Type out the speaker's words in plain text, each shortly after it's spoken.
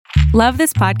Love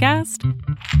this podcast?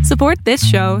 Support this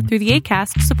show through the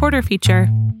Acast supporter feature.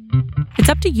 It's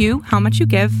up to you how much you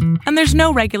give, and there's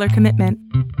no regular commitment.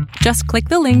 Just click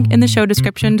the link in the show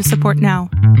description to support now.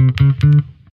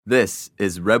 This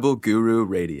is Rebel Guru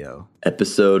Radio,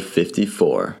 episode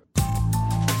 54.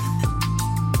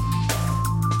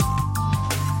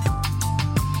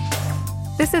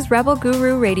 This is Rebel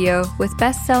Guru Radio with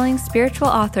best-selling spiritual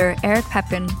author Eric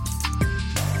Pepin.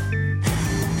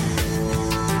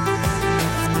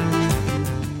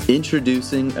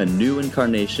 Introducing a new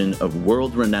incarnation of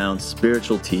world-renowned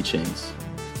spiritual teachings,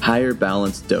 Higher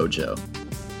Balance Dojo.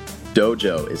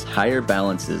 Dojo is Higher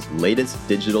Balance's latest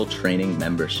digital training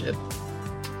membership.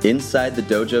 Inside the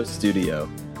Dojo studio,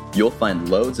 you'll find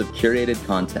loads of curated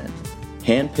content,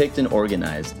 handpicked and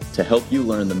organized to help you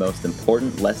learn the most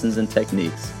important lessons and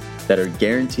techniques that are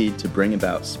guaranteed to bring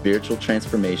about spiritual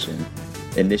transformation,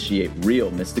 initiate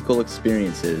real mystical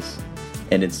experiences,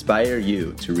 and inspire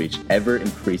you to reach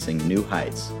ever-increasing new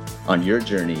heights on your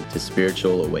journey to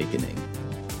spiritual awakening.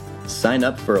 Sign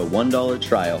up for a $1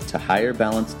 trial to Higher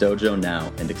Balance Dojo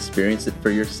now and experience it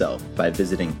for yourself by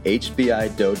visiting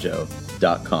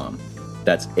hbidojo.com.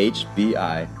 That's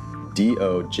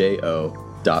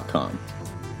hbidojo.com.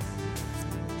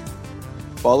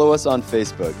 Follow us on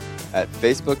Facebook at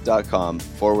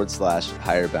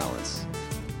facebook.com/Higher Balance.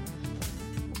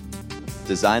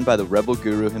 Designed by the Rebel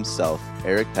Guru himself,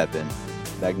 Eric Pepin,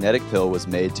 Magnetic Pill was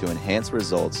made to enhance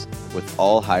results with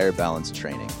all Higher Balance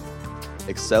training,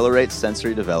 accelerate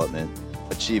sensory development,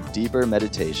 achieve deeper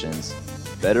meditations,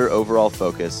 better overall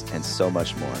focus, and so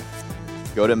much more.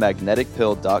 Go to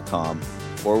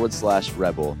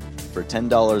magneticpill.com/rebel for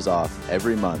 $10 off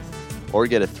every month, or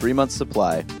get a 3-month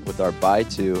supply with our buy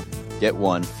 2, get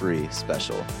 1 free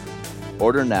special.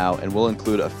 Order now and we'll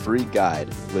include a free guide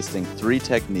listing 3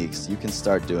 techniques you can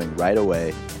start doing right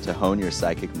away to hone your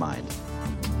psychic mind.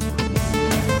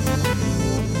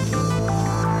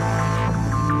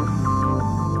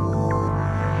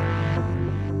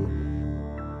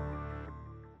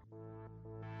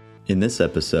 In this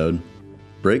episode,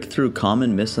 break through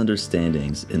common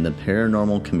misunderstandings in the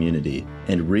paranormal community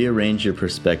and rearrange your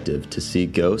perspective to see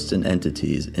ghosts and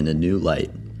entities in a new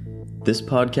light. This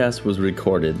podcast was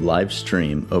recorded live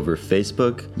stream over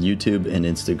Facebook, YouTube, and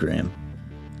Instagram.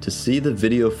 To see the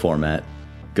video format,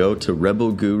 go to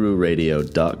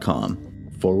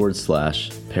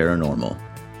rebelgururadio.com/paranormal.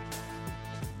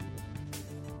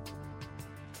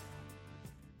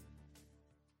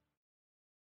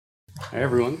 Hi,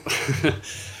 everyone.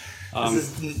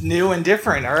 This is new and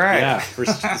different. All right. Yeah,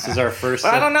 this is our first.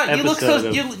 I don't know. You look so.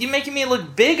 You're making me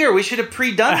look bigger. We should have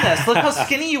pre-done this. Look how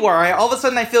skinny you are. All of a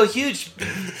sudden, I feel huge.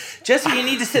 Jesse, you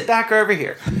need to sit back over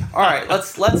here. All right,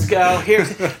 let's go. Here,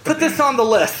 put this on the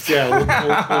list.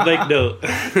 Yeah, we'll make note.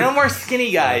 No more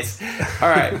skinny guys. All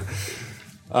right.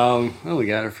 Well, we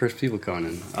got our first people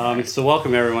coming in. So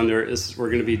welcome everyone. We're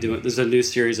going to be doing. There's a new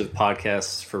series of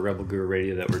podcasts for Rebel Guru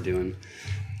Radio that we're doing.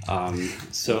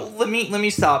 So let me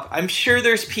stop. I'm sure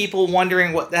there's people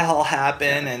wondering what the hell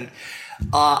happened, and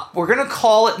we're gonna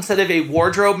call it, instead of a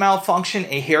wardrobe malfunction,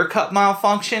 a haircut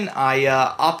malfunction. I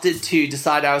opted to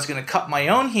decide I was gonna cut my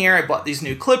own hair. I bought these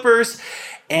new clippers,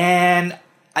 and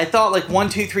I thought like 1,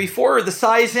 2, 3, 4 are the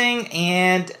sizing,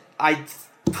 and I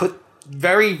put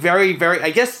very, very, very. I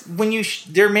guess when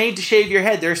they're made to shave your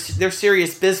head, they're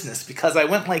serious business, because I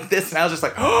went like this, and I was just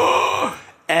like, oh.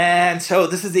 And so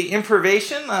this is the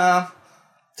improvisation.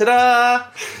 Ta-da!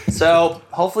 So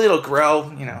hopefully it'll grow,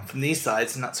 from these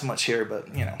sides, not so much here, but,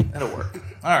 it'll work.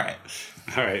 All right.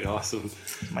 All right, awesome.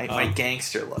 My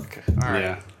gangster look. All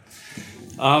right.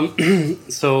 Yeah.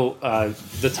 So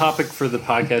the topic for the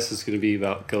podcast is going to be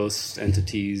about ghosts,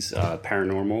 entities,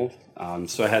 paranormal.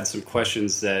 So I had some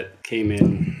questions that came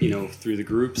in, through the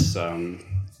groups.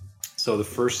 So the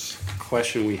first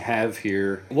question we have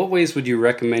here, what ways would you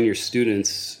recommend your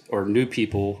students or new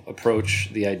people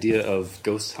approach the idea of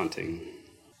ghost hunting?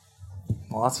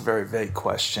 Well, that's a very vague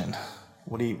question.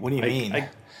 What do you mean?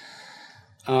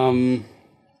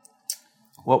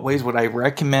 What ways would I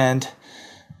recommend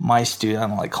my students, I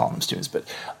don't like calling them students, but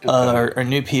or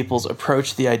new people's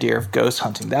approach the idea of ghost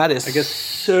hunting? That is,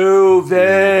 so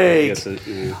vague.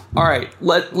 All right,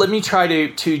 let me try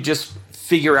to just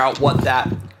figure out what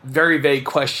that very vague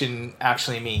question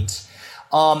actually means.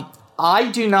 I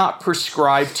do not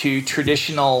prescribe to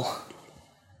traditional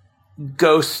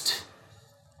ghost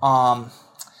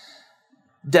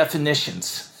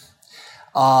definitions.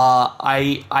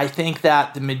 I think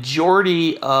that the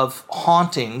majority of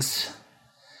hauntings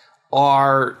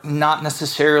are not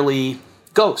necessarily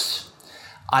ghosts.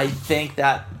 I think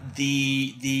that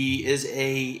is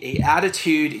a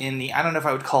attitude in the, I don't know if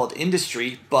I would call it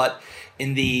industry, but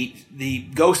in the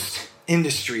ghost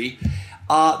industry,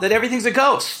 that everything's a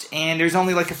ghost, and there's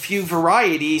only like a few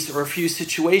varieties or a few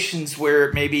situations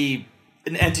where maybe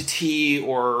an entity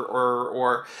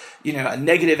or a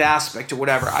negative aspect or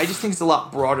whatever. I just think it's a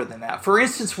lot broader than that. For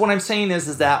instance, what I'm saying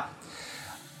is that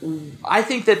I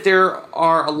think that there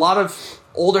are a lot of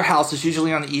older houses,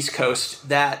 usually on the East Coast,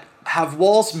 that have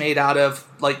walls made out of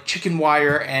like chicken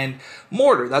wire and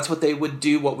mortar. That's what they would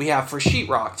do, what we have for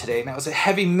sheetrock today. And that was a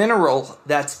heavy mineral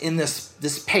that's in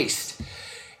this paste.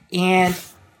 And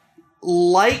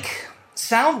like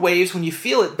sound waves, when you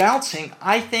feel it bouncing,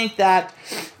 I think that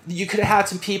you could have had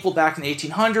some people back in the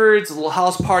 1800s, a little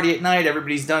house party at night.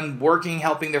 Everybody's done working,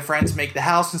 helping their friends make the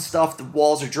house and stuff. The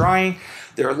walls are drying.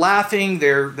 They're laughing.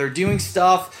 They're doing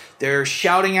stuff. They're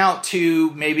shouting out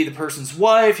to maybe the person's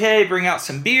wife, hey, bring out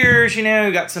some beers,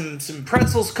 got some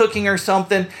pretzels cooking or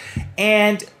something.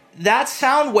 And that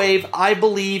sound wave, I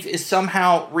believe, is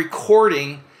somehow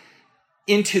recording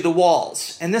into the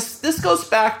walls. And this goes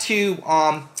back to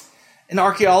an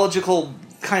archaeological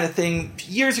kind of thing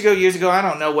years ago. I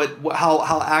don't know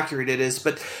how accurate it is,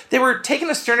 but they were taking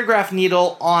a sternograph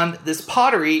needle on this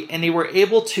pottery, and they were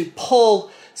able to pull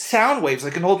sound waves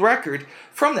like an old record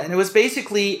from that. And it was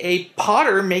basically a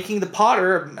potter making the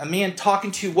potter, a man talking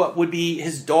to what would be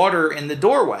his daughter in the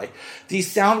doorway.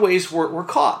 These sound waves were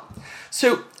caught.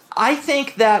 So I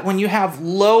think that when you have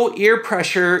low air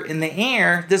pressure in the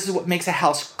air, this is what makes a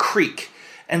house creak,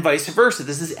 and vice versa.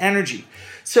 This is energy.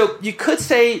 So you could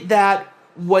say that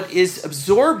what is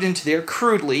absorbed into there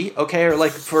crudely, okay, or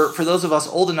like for those of us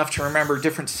old enough to remember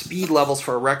different speed levels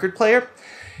for a record player,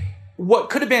 what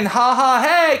could have been,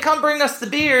 hey, come bring us the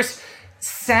beers,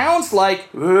 sounds like,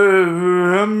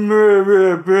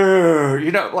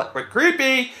 like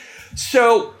creepy.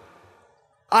 So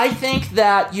I think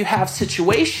that you have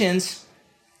situations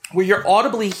where you're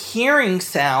audibly hearing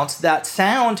sounds that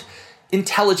sound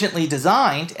intelligently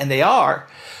designed, and they are,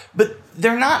 but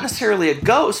they're not necessarily a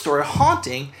ghost or a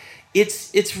haunting.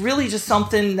 It's really just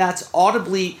something that's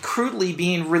audibly, crudely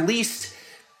being released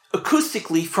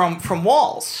acoustically from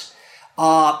walls.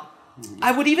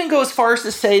 I would even go as far as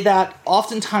to say that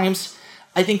oftentimes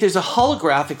I think there's a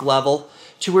holographic level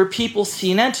to where people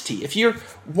see an entity. If you're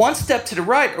one step to the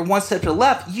right or one step to the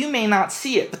left, you may not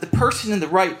see it, but the person in the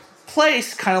right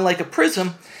place, kind of like a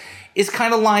prism, is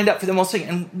kind of lined up for the most thing.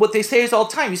 And what they say is all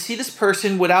the time, you see this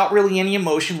person without really any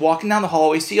emotion walking down the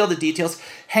hallway, see all the details,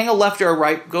 hang a left or a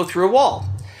right, go through a wall.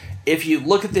 If you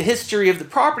look at the history of the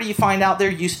property, you find out there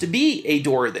used to be a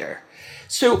door there.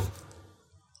 So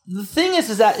the thing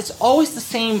is that it's always the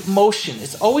same motion.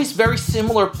 It's always very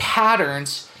similar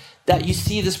patterns that you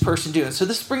see this person doing. So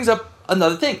this brings up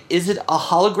another thing. Is it a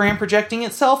hologram projecting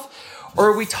itself?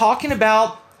 Or are we talking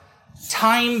about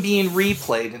time being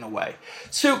replayed in a way?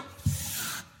 So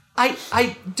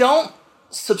I don't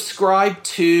subscribe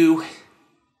to...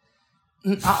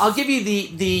 I'll give you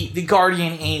the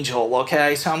guardian angel,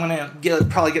 okay? So I'm going to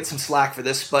probably get some slack for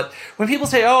this, but when people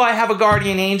say, oh, I have a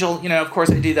guardian angel, of course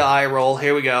I do the eye roll.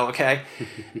 Here we go, okay?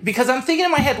 Because I'm thinking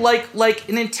in my head like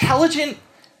an intelligent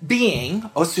being,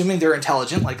 assuming they're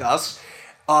intelligent like us,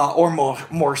 or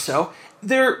more so,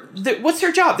 what's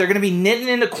their job? They're going to be knitting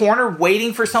in a corner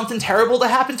waiting for something terrible to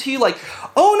happen to you, like,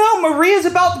 oh no, Maria's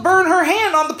about to burn her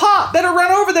hand on the pot. Better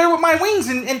run over there with my wings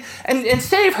and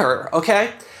save her,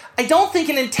 okay? I don't think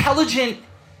an intelligence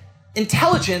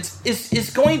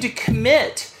is going to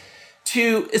commit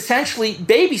to essentially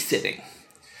babysitting.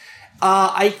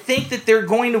 I think that they're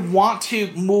going to want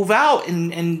to move out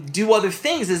and do other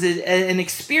things as an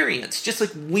experience, just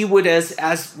like we would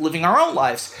as living our own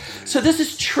lives. So this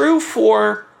is true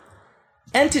for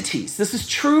entities. This is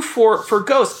true for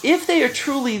ghosts. If they are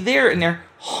truly there and they're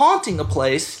haunting a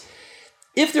place,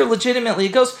 if they're legitimately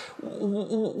a ghost,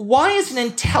 why is an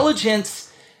intelligence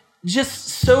just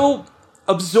so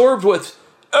absorbed with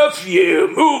F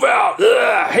you, move out,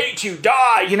 ugh, hate you,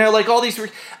 die, like all these.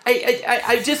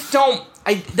 I just don't.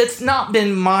 That's not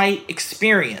been my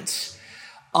experience.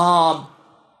 I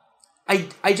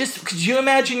just, could you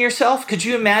imagine yourself? Could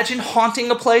you imagine haunting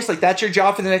a place like that's your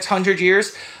job for the next 100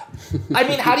 years? I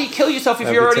mean, how do you kill yourself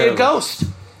if you're already a ghost?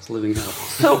 It's living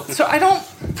hell. So I don't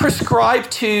prescribe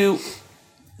to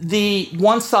the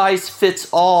one size fits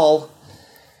all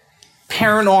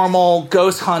paranormal,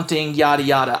 ghost hunting, yada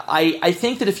yada. I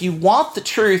think that if you want the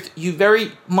truth, you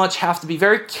very much have to be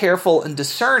very careful and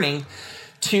discerning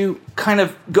to kind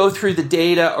of go through the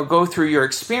data or go through your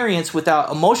experience without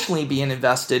emotionally being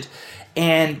invested.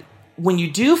 And when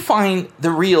you do find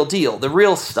the real deal, the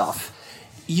real stuff,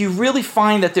 you really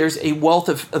find that there's a wealth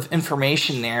of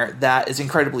information there that is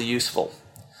incredibly useful.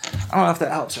 I don't know if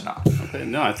that helps or not. Okay,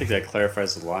 no, I think that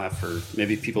clarifies a lot for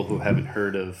maybe people who haven't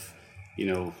heard of,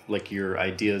 like your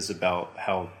ideas about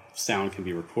how sound can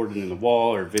be recorded in the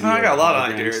wall or video. I got a lot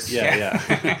of holograms. ideas.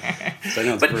 Yeah. So I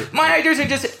know but my ideas are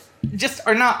just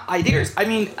are not ideas. I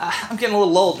mean, I'm getting a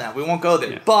little old now. We won't go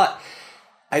there. Yeah. But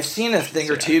I've seen a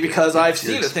thing or two because I've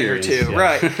seen a thing or two, yeah.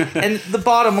 Right? And the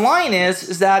bottom line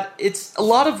is that it's a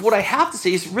lot of what I have to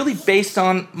say is really based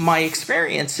on my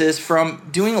experiences from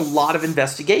doing a lot of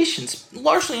investigations,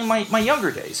 largely in my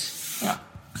younger days. Yeah.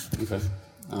 Okay.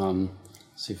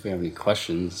 See if we have any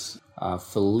questions.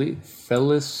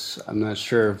 Phyllis, I'm not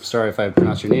sure. Sorry if I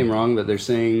pronounced your name wrong, but they're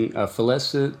saying,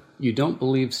 Phyllis, you don't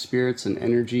believe spirits and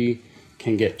energy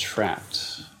can get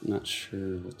trapped. I'm not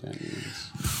sure what that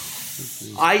means.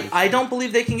 I don't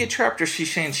believe they can get trapped, or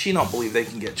she's saying she don't believe they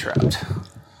can get trapped?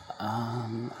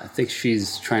 I think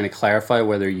she's trying to clarify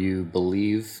whether you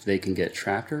believe they can get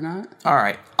trapped or not. All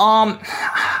right.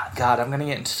 God, I'm going to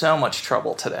get in so much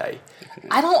trouble today. Okay.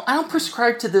 I don't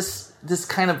prescribe to this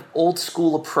kind of old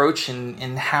school approach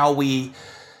in how we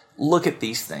look at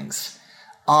these things.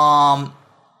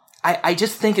 I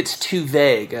just think it's too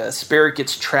vague. A spirit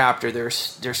gets trapped, or they're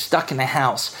stuck in a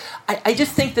house. I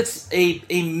just think that's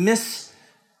a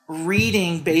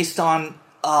misreading based on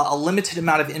a limited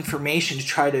amount of information to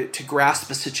try to grasp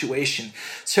a situation.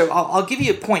 So I'll give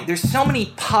you a point. There's so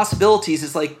many possibilities.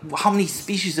 It's like how many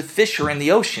species of fish are in the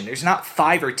ocean. There's not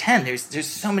 5 or 10. There's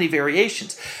so many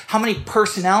variations. How many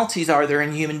personalities are there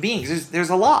in human beings? There's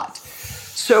a lot.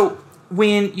 So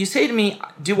when you say to me,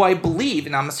 do I believe,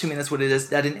 and I'm assuming that's what it is,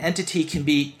 that an entity can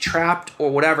be trapped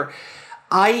or whatever,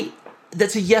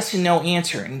 that's a yes and no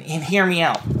answer. And hear me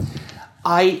out.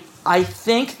 I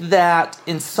think that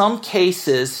in some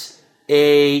cases,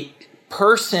 a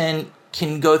person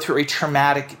can go through a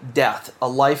traumatic death, a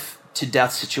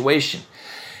life-to-death situation.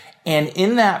 And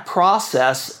in that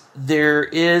process, there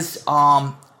is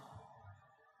kind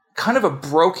of a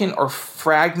broken or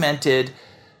fragmented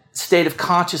state of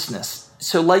consciousness.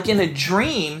 So like in a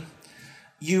dream,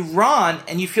 you run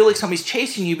and you feel like somebody's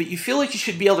chasing you, but you feel like you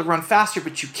should be able to run faster,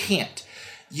 but you can't.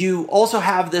 You also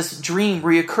have this dream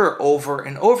reoccur over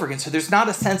and over again. So there's not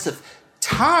a sense of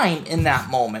time in that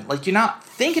moment. Like you're not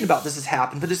thinking about this has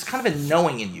happened, but there's kind of a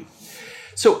knowing in you.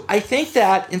 So I think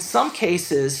that in some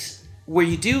cases where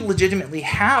you do legitimately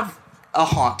have a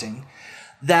haunting,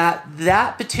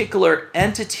 that particular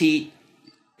entity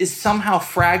is somehow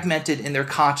fragmented in their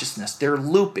consciousness. They're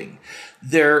looping.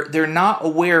 They're not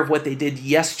aware of what they did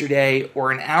yesterday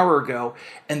or an hour ago,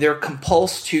 and they're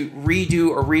compulsed to redo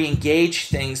or re-engage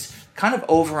things kind of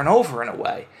over and over in a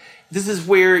way. This is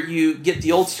where you get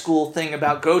the old school thing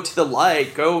about go to the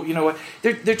light,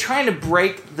 they're trying to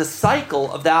break the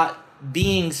cycle of that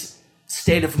being's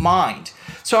state of mind.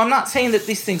 So I'm not saying that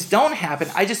these things don't happen.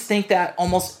 I just think that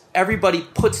almost everybody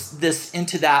puts this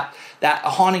into that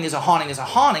a haunting is a haunting is a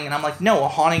haunting. And I'm like, no, a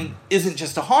haunting isn't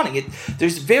just a haunting.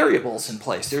 There's variables in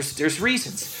place. There's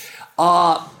reasons.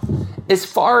 As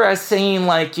far as saying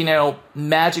like,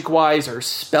 magic-wise or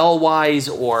spell-wise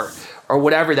or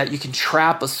whatever, that you can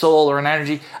trap a soul or an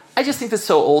energy, I just think that's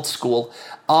so old school.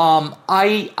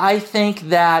 I think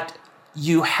that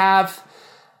you have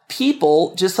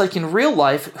people, just like in real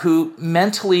life, who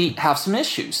mentally have some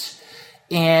issues.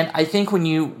 And I think when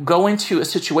you go into a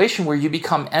situation where you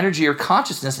become energy or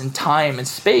consciousness and time and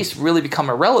space really become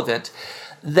irrelevant,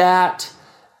 that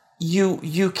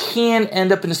you can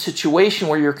end up in a situation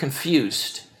where you're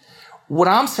confused. What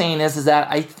I'm saying is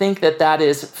that I think that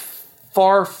is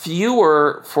far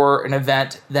fewer for an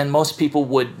event than most people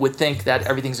would think that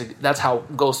that's how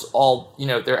ghosts all,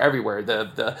 they're everywhere.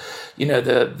 The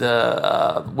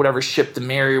whatever ship, the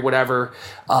Mary or whatever,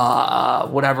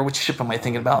 which ship am I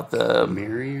thinking about? The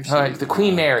Mary or something? The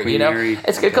Queen Mary, Queen Mary.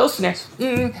 It's got ghosts in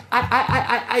there.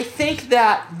 I think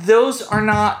that those are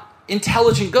not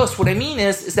intelligent ghosts. What I mean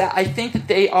is that I think that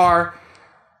they are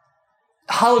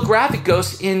holographic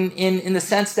ghosts in the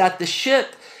sense that the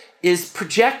ship is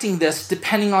projecting this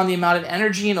depending on the amount of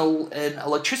energy and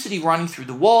electricity running through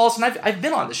the walls. And I've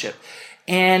been on the ship.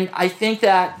 And I think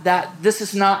that this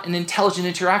is not an intelligent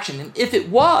interaction. And if it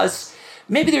was,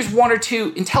 maybe there's 1 or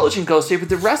 2 intelligent ghosts here, but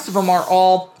the rest of them are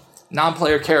all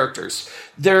non-player characters.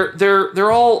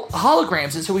 They're all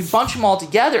holograms. And so we bunch them all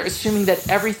together, assuming that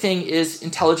everything is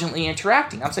intelligently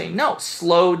interacting. I'm saying, no,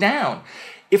 slow down.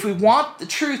 If we want the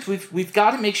truth, we've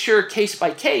got to make sure case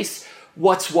by case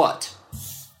what's what.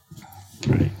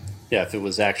 Right. Yeah, if it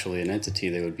was actually an entity,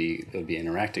 they would be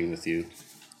interacting with you.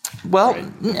 Well,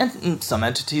 Right. and some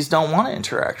entities don't want to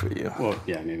interact with you. Well,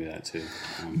 yeah, maybe that too.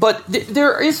 But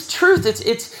there is truth.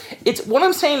 It's what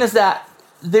I'm saying is that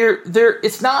there.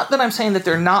 It's not that I'm saying that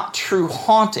they're not true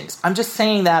hauntings. I'm just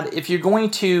saying that if you're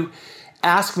going to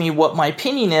ask me what my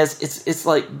opinion is, it's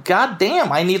like, God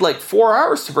damn, I need like 4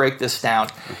 hours to break this down.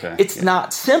 Okay. It's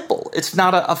not simple. It's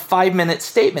not a 5-minute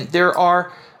statement. There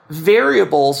are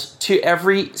variables to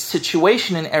every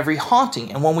situation and every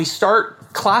haunting. And when we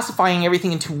start classifying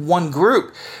everything into one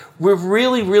group, we're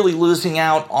really, really losing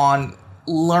out on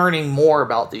learning more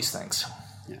about these things.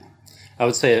 Yeah. I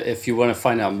would say if you want to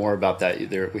find out more about that,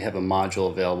 we have a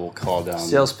module available called...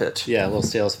 Sales pitch. Yeah, a little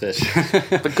sales pitch.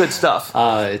 But good stuff.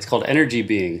 It's called Energy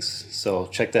Beings. So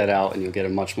check that out and you'll get a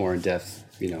much more in-depth,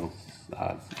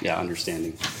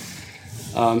 understanding.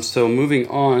 So moving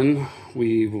on,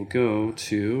 we will go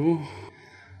to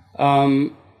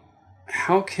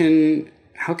how can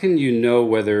you know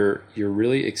whether you're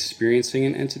really experiencing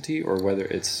an entity or whether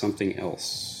it's something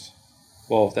else?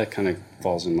 Well, that kind of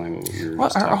falls in line with what you were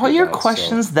just talking about. Are all your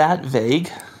questions that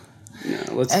vague? No,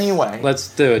 let's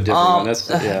do a different one.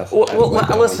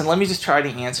 Listen, let me just try to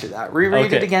answer that.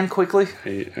 Reread it again quickly.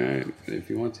 Hey, all right, if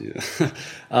you want to.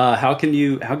 How can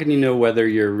you know whether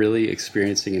you're really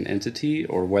experiencing an entity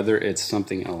or whether it's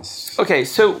something else? Okay,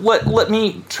 so let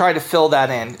me try to fill that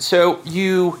in. So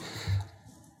you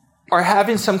are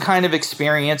having some kind of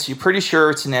experience. You're pretty sure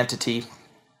it's an entity,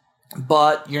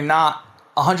 but you're not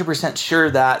 100% sure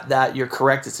that you're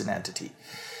correct. It's an entity.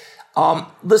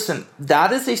 Listen,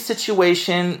 that is a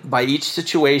situation by each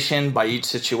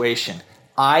situation.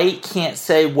 I can't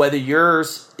say whether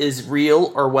yours is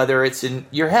real or whether it's in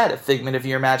your head, a figment of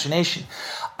your imagination.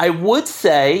 I would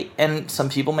say, and some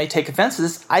people may take offense to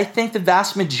this, I think the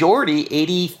vast majority,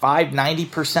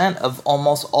 85-90% of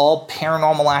almost all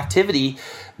paranormal activity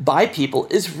by people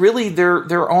is really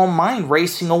their own mind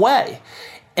racing away.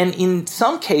 And in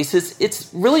some cases, it's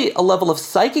really a level of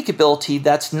psychic ability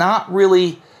that's not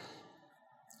really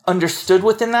understood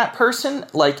within that person,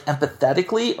 like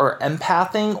empathetically or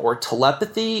empathing or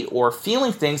telepathy or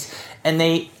feeling things, and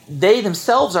they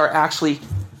themselves are actually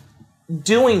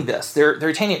doing this. They're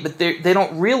attaining it, but they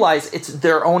don't realize it's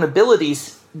their own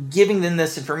abilities giving them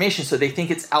this information, so they think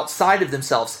it's outside of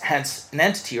themselves, hence an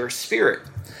entity or a spirit.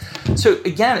 So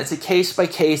again, it's a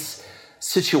case-by-case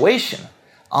situation.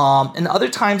 And other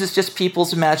times it's just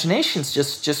people's imaginations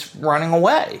just running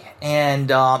away.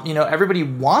 And, everybody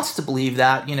wants to believe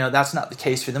that, that's not the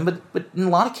case for them. But in a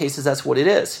lot of cases, that's what it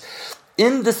is.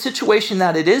 In the situation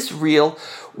that it is real,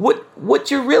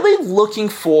 what you're really looking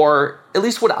for, at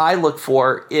least what I look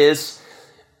for, is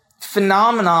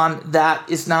phenomenon that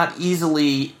is not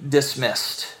easily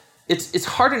dismissed. It's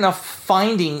hard enough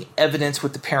finding evidence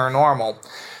with the paranormal.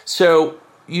 So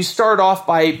you start off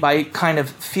by kind of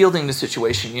fielding the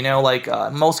situation,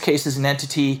 in most cases, an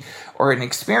entity or an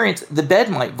experience, the bed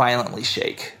might violently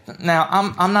shake. Now,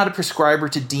 I'm not a prescriber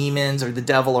to demons or the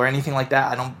devil or anything like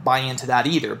that. I don't buy into that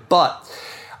either. But,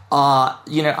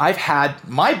 I've had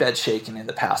my bed shaken in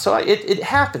the past. So it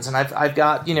happens. And I've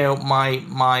got,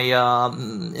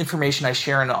 my information I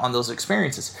share on those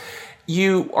experiences.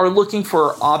 You are looking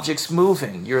for objects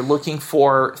moving. You're looking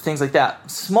for things like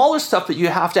that. Smaller stuff that you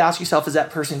have to ask yourself, has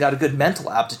that person got a good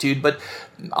mental aptitude? But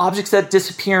objects that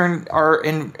disappear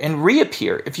and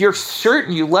reappear. If you're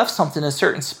certain you left something in a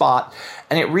certain spot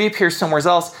and it reappears somewhere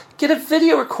else, get a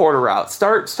video recorder out.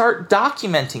 Start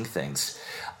documenting things.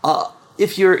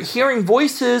 If you're hearing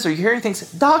voices or you're hearing things,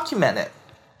 document it.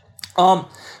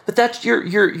 But that's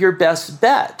your best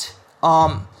bet.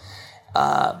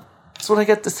 That's what I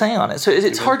got to say on it. So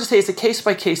it's hard to say. It's a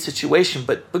case-by-case situation,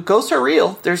 but ghosts are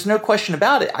real. There's no question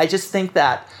about it. I just think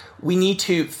that we need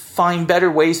to find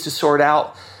better ways to sort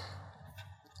out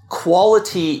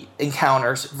quality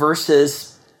encounters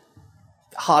versus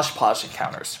hodgepodge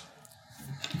encounters.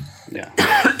 Yeah.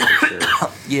 Sure.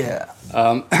 Yeah.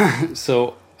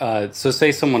 So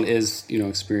say someone is,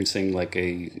 experiencing like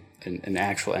an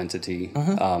actual entity.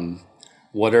 Mm-hmm.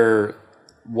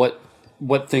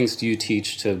 What things do you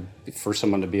teach for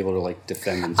someone to be able to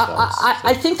defend themselves?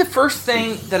 I think the first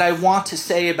thing that I want to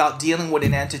say about dealing with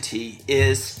an entity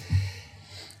is,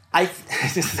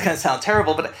 this is going to sound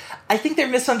terrible, but I think they're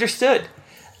misunderstood.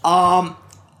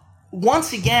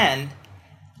 Once again,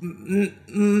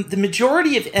 the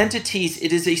majority of entities,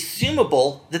 it is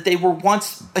assumable that they were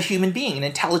once a human being, an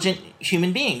intelligent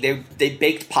human being. They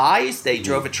baked pies, they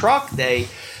drove a truck, they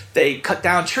cut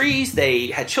down trees, they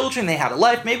had children, they had a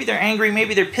life. Maybe they're angry,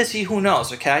 maybe they're pissy, who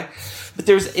knows, okay? But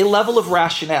there's a level of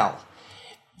rationale.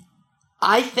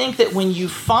 I think that when you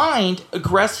find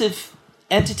aggressive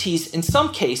entities, in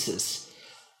some cases,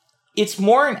 it's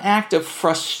more an act of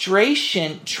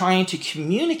frustration trying to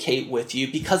communicate with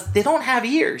you because they don't have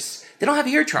ears. They don't have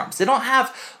eardrums. They don't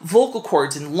have vocal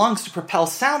cords and lungs to propel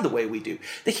sound the way we do.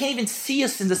 They can't even see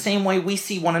us in the same way we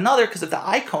see one another because of the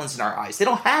eye cones in our eyes. They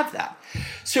don't have that.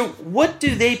 So what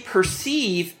do they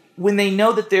perceive when they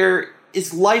know that there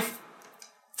is life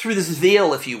through this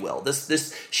veil, if you will,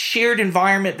 this shared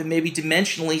environment, but maybe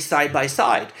dimensionally side by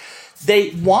side?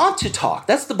 They want to talk.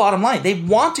 That's the bottom line. They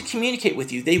want to communicate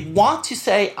with you. They want to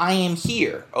say, I am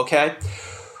here, okay?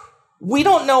 We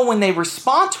don't know when they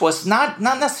respond to us, not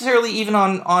necessarily even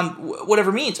on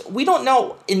whatever means. We don't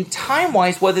know in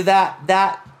time-wise whether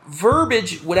that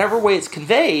verbiage, whatever way it's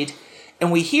conveyed,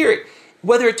 and we hear it,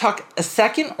 whether it took a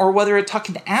second or whether it took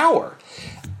an hour.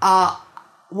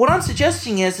 What I'm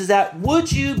suggesting is that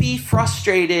would you be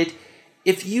frustrated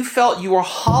if you felt you were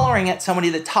hollering at somebody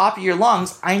at the top of your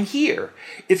lungs, I'm here?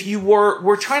 If you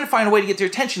were trying to find a way to get their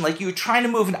attention, like you were trying to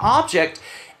move an object,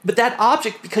 but that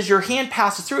object, because your hand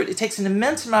passes through it, it takes an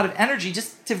immense amount of energy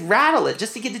just to rattle it,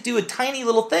 just to get to do a tiny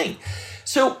little thing.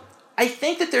 So I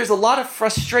think that there's a lot of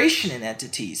frustration in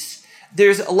entities.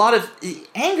 There's a lot of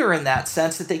anger in that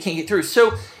sense that they can't get through.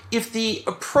 So if the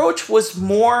approach was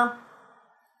more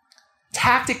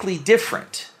tactically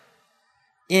different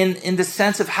in the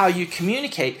sense of how you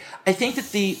communicate, I think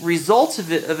that the results of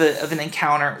an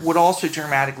encounter would also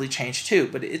dramatically change too.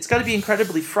 But it's got to be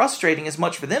incredibly frustrating as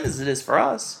much for them as it is for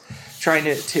us, trying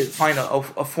to find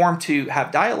a form to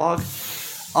have dialogue.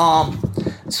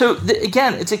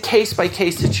 Again, it's a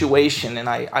case-by-case situation, and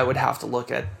I would have to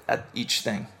look at each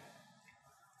thing.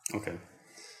 Okay.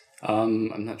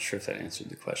 I'm not sure if that answered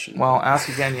the question. Well, ask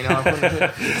again.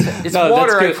 It's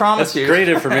water. I promise you. That's great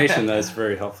information. That's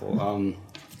very helpful.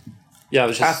 Yeah, I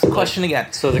was just ask the question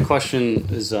again. So the question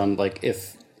is,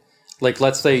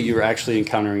 let's say you're actually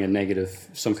encountering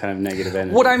some kind of negative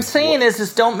energy. What I'm saying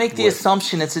is don't make the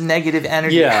assumption it's a negative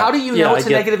energy. Yeah, how do you know it's a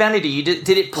negative energy? Did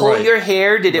it pull your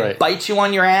hair? Did it bite you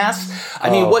on your ass? I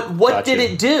mean, what did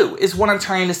it do is what I'm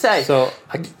trying to say.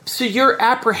 So your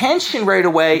apprehension right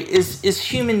away is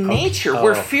human nature.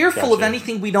 We're fearful of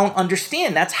anything we don't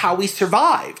understand. That's how we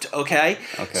survived, okay?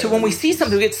 So when we see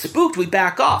something, we get spooked, we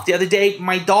back off. The other day,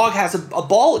 my dog has a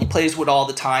ball he plays with all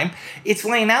the time. It's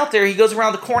laying out there. He goes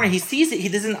around the corner. He sees it. He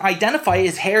doesn't identify it.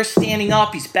 His hair's standing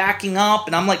up. He's backing up.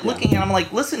 And I'm like looking and I'm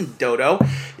like, listen, Dodo,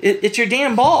 it's your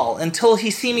damn ball. Until he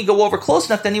see me go over close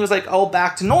enough, then he was like, oh,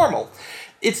 back to normal.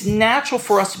 It's natural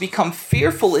for us to become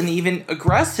fearful and even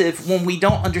aggressive when we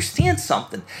don't understand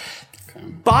something. Okay.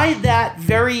 By that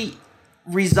very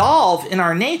resolve in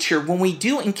our nature, when we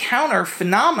do encounter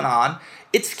phenomenon,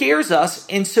 it scares us,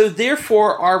 and so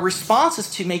therefore our response is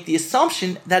to make the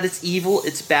assumption that it's evil,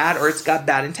 it's bad, or it's got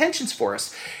bad intentions for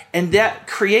us. And that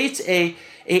creates a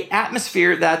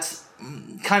atmosphere that's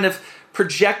kind of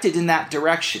projected in that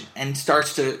direction and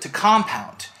starts to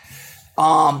compound.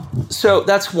 So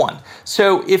that's one.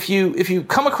 So if you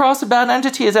come across a bad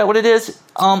entity, is that what it is?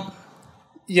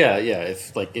 Yeah.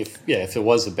 If it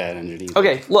was a bad entity.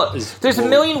 Okay, look, there's a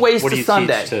million ways to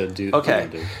Sunday.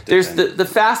 Okay, there's the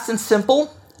fast and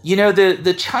simple.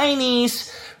 The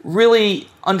Chinese really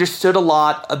understood a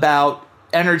lot about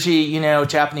energy.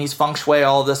 Japanese feng shui,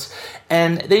 all this,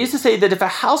 and they used to say that if a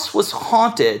house was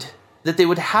haunted, that they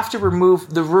would have to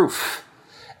remove the roof.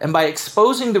 And by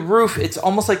exposing the roof, it's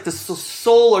almost like the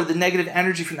soul or the negative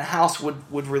energy from the house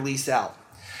would release out.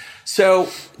 So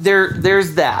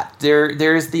there's that.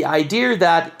 There's the idea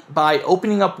that by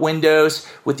opening up windows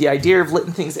with the idea of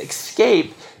letting things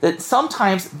escape, that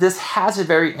sometimes this has a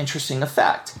very interesting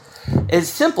effect. It's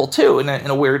simple, too, in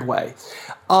a weird way.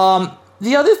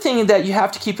 The other thing that you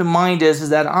have to keep in mind is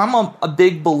that I'm a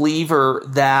big believer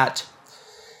that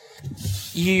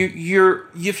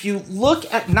if you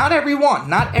look at not every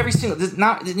single,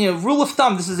 rule of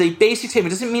thumb, this is a basic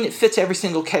statement. It doesn't mean it fits every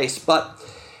single case, but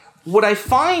what I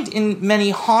find in many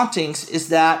hauntings is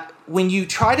that when you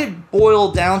try to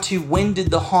boil down to when did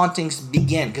the hauntings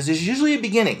begin, because there's usually a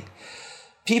beginning.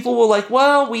 People will like,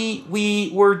 well,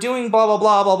 we were doing blah, blah,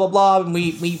 blah, blah, blah, blah, and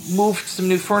we moved some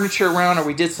new furniture around or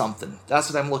we did something.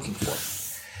 That's what I'm looking for.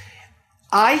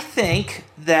 I think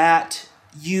that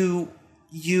you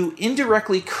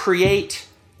indirectly create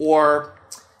or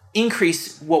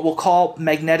increase what we'll call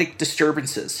magnetic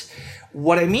disturbances.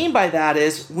 What I mean by that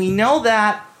is we know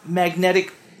that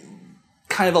magnetic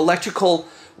kind of electrical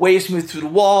waves move through the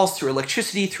walls, through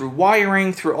electricity, through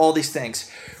wiring, through all these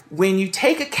things. When you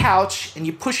take a couch and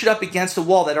you push it up against a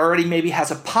wall that already maybe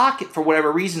has a pocket for whatever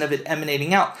reason of it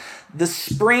emanating out, the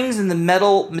springs and the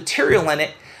metal material in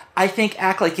it, I think,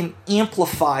 act like an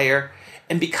amplifier.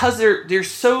 And because they're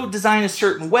so designed a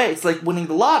certain way, it's like winning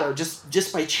the lotto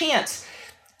just by chance.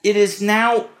 it is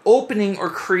now opening or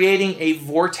creating a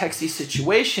vortexy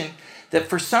situation that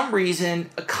for some reason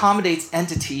accommodates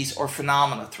entities or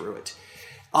phenomena through it.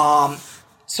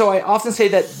 So I often say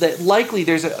that likely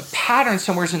there's a pattern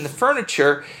somewhere in the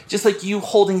furniture, just like you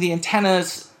holding the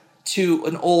antennas to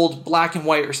an old black and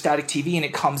white or static TV and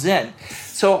it comes in.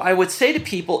 So I would say to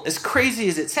people, as crazy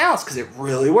as it sounds, because it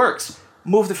really works,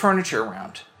 move the furniture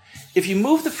around. If you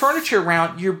move the furniture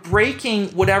around, you're breaking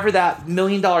whatever that $1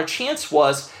 million chance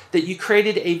was that you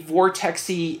created a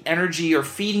vortexy energy or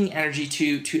feeding energy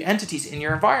to entities in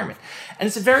your environment. And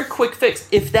it's a very quick fix.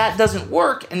 If that doesn't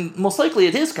work, and most likely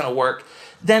it is going to work,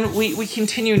 then we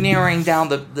continue narrowing down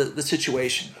the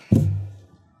situation.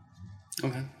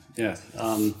 Okay. Yeah.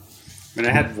 I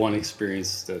had one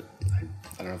experience that I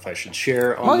don't know if I should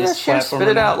share on this platform.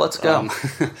 Spit it out. Let's go.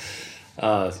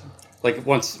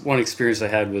 One experience I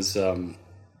had was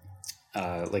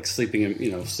sleeping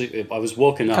in, I was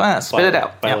woken up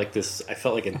by like this, I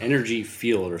felt like an energy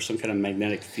field or some kind of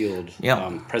magnetic field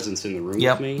presence in the room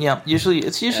with me. Yeah,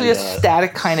 it's usually a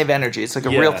static kind of energy. It's like a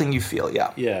real thing you feel,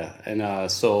 Yeah,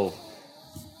 and so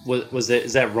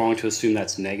is that wrong to assume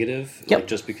that's negative? Yep. Like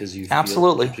just because you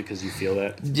Absolutely. Just because you feel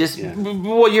that?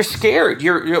 Well, you're scared.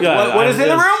 What is in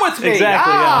the room with me?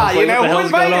 Exactly. Who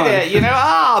invited it?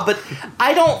 But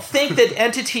I don't think that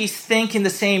entities think in the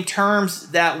same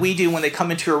terms that we do when they come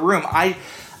into a room.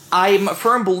 I'm a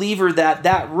firm believer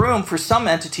that room for some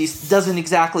entities doesn't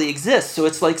exactly exist. So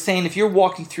it's like saying if you're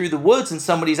walking through the woods and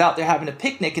somebody's out there having a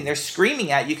picnic and they're screaming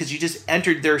at you because you just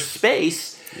entered their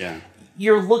space. Yeah.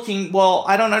 You're looking, well,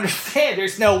 I don't understand.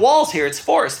 There's no walls here. It's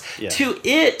forest. Yeah. To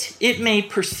it may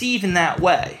perceive in that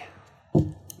way.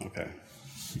 Okay.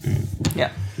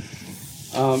 Yeah.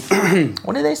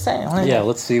 What are they saying?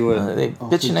 Let's see what... Are they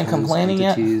bitching and complaining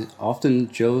yet?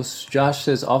 Josh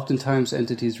says, oftentimes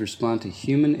entities respond to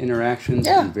human interactions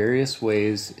in various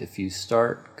ways. If you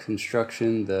start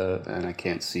construction, and I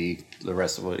can't see the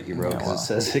rest of what he wrote because it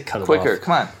says it cut it off. Quicker,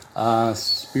 come on.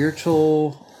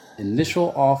 Spiritual...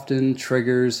 Initial often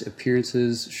triggers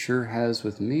appearances sure has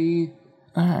with me.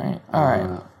 All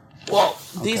right. Well,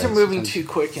 these are moving too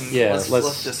quick, and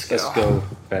let's just go. Let's go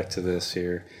back to this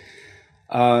here.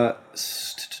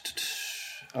 This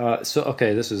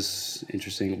is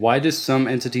interesting. Why do some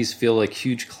entities feel like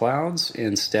huge clouds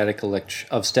and static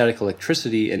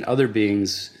electricity, and other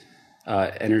beings'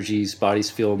 energies,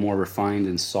 bodies feel more refined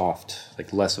and soft,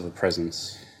 like less of a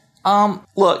presence?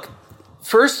 Look.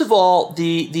 First of all,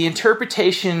 the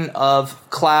interpretation of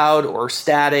cloud or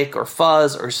static or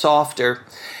fuzz or softer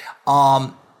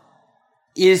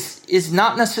is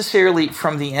not necessarily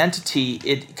from the entity.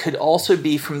 It could also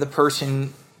be from the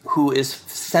person who is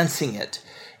sensing it.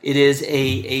 It is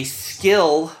a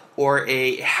skill or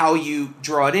how you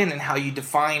draw it in and how you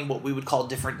define what we would call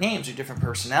different names or different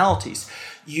personalities.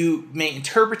 You may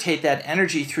interpretate that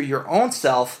energy through your own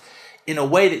self in a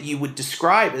way that you would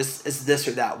describe as this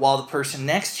or that, while the person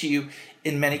next to you,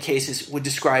 in many cases, would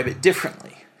describe it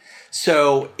differently.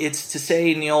 So it's to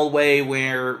say in the old way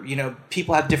where,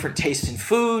 people have different tastes in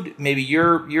food. Maybe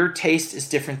your taste is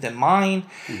different than mine.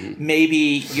 Mm-hmm.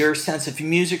 Maybe your sense of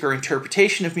music or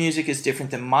interpretation of music is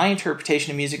different than my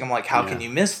interpretation of music. I'm like, how can you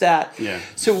miss that? Yeah.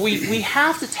 So we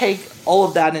have to take all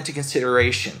of that into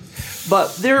consideration.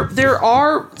 But there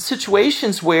are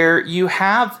situations where you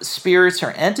have spirits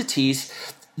or entities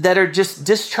that are just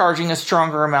discharging a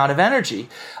stronger amount of energy.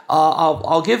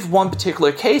 I'll give one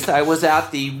particular case. I was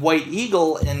at the White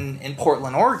Eagle in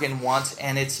Portland, Oregon once,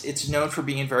 and it's known for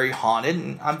being very haunted,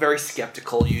 and I'm very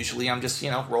skeptical usually. I'm just,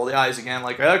 roll the eyes again,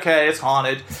 like, okay, it's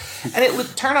haunted. And it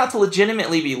turned out to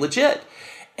legitimately be legit.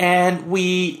 And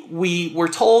we were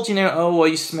told, you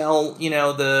smell,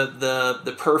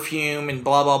 the perfume and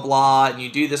blah, blah, blah, and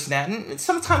you do this and that. And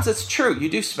sometimes that's true. You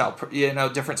do smell,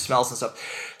 different smells and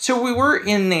stuff. So we were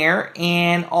in there,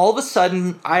 and all of a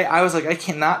sudden, I was like, I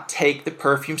cannot take the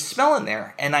perfume smell in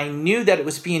there. And I knew that it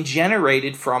was being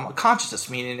generated from a consciousness,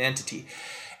 meaning an entity.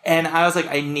 And I was like,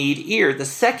 I need ear. The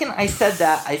second I said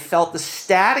that, I felt the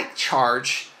static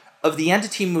charge of the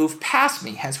entity move past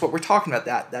me, hence what we're talking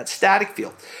about, that static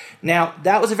field. Now,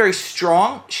 that was a very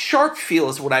strong, sharp feel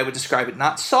is what I would describe it,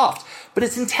 not soft. But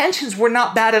its intentions were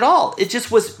not bad at all. It just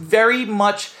was very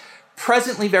much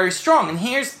presently very strong. And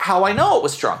here's how I know it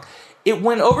was strong. It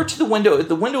went over to the window.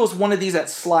 The window was one of these that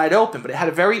slide open, but it had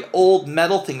a very old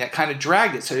metal thing that kind of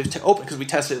dragged it. So to open, because we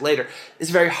tested it later, it's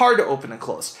very hard to open and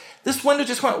close. This window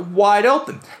just went wide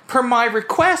open. Per my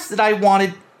request that I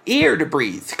wanted air to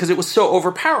breathe because it was so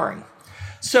overpowering.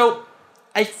 So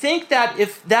I think that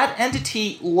if that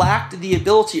entity lacked the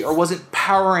ability or wasn't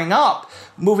powering up,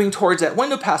 moving towards that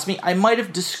window past me, I might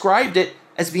have described it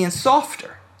as being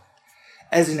softer.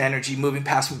 as an energy moving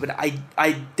past me, but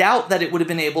I doubt that it would have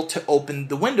been able to open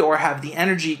the window or have the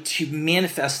energy to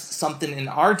manifest something in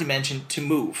our dimension to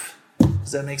move.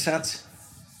 Does that make sense?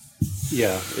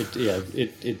 Yeah,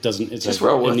 it doesn't. It's just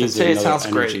roll with it. Say it sounds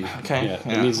energy. Great. Okay. Yeah,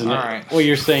 it needs all right. Well,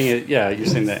 you're saying it. Yeah, you're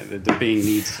saying that the being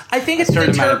needs. I think it's an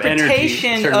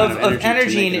interpretation of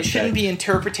energy, and it shouldn't be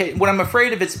interpreted. What I'm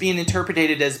afraid of, it's being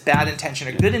interpreted as bad intention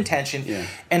or good intention. Yeah.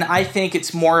 And I think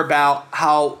it's more about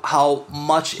how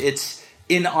much it's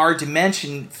in our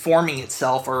dimension forming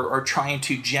itself or trying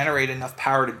to generate enough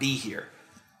power to be here.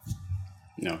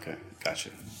 Okay,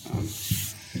 gotcha.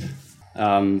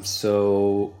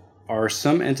 So are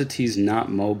some entities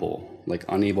not mobile, like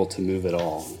unable to move at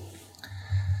all?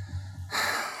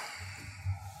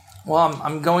 Well,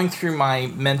 I'm going through my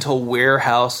mental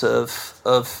warehouse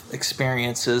of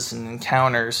experiences and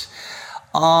encounters.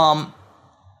 I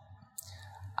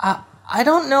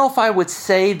don't know if I would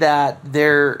say that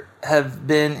there have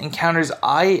been encounters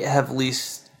I have at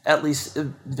least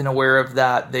been aware of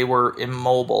that they were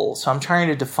immobile. So I'm trying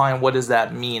to define, what does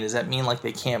that mean? Does that mean like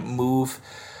they can't move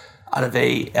out of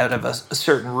a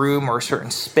certain room or a certain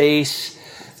space?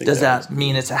 Does that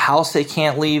mean it's a house they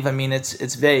can't leave? I mean,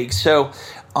 it's vague. So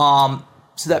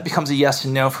that becomes a yes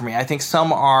and no for me. I think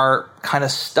some are kind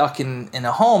of stuck in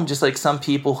a home, just like some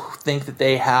people who think that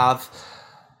they have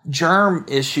germ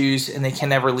issues and they can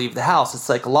never leave the house. It's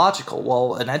psychological.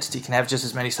 Well, an entity can have just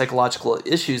as many psychological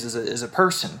issues as a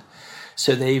person.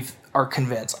 So they are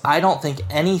convinced. I don't think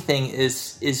anything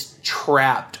is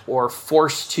trapped or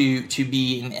forced to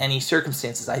be in any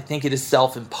circumstances. I think it is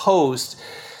self-imposed,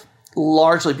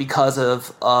 largely because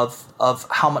of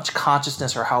how much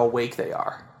consciousness or how awake they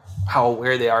are, how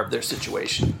aware they are of their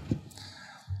situation.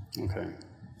 Okay,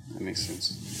 that makes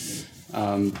sense.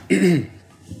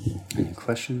 Any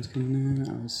questions coming in?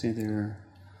 I would say there.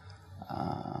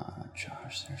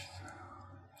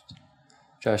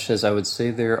 Josh says, I would say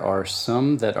there are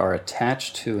some that are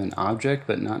attached to an object,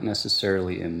 but not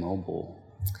necessarily immobile.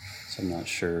 So I'm not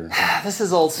sure. This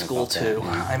is old school too.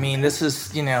 I mean, this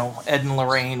is, Ed and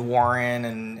Lorraine Warren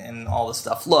and all this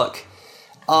stuff. Look,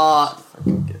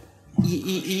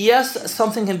 yes,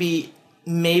 something can be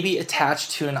maybe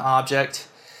attached to an object.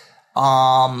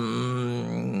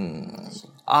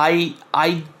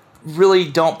 I really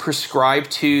don't prescribe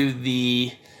to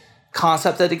the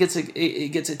concept that it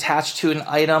gets attached to an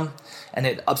item and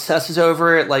it obsesses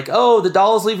over it, like, oh, the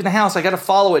doll is leaving the house, I got to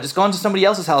follow it. It's gone to somebody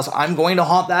else's house. I'm going to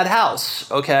haunt that house.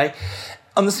 Okay.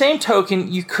 On the same token,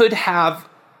 you could have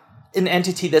an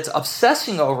entity that's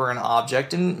obsessing over an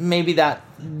object, and maybe that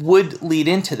would lead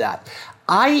into that.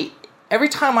 Every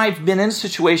time I've been in a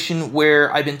situation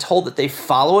where I've been told that they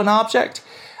follow an object,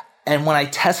 and when I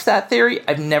test that theory,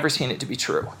 I've never seen it to be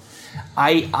true.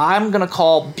 I'm going to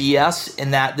call BS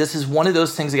in that this is one of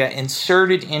those things that got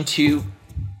inserted into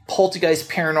poltergeist,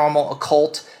 paranormal,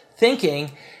 occult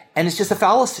thinking, and it's just a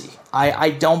fallacy.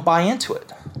 I don't buy into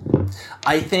it.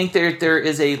 I think there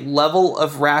is a level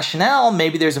of rationale.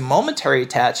 Maybe there's a momentary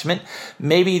attachment.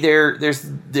 Maybe there's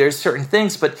certain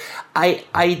things, but I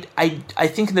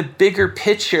think in the bigger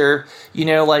picture,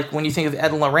 like when you think of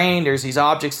Ed and Lorraine, there's these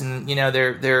objects, and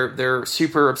they're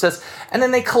super obsessed, and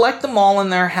then they collect them all in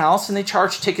their house, and they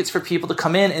charge tickets for people to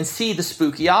come in and see the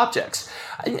spooky objects.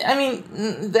 I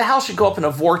mean, the house should go up in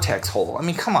a vortex hole. I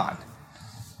mean, come on.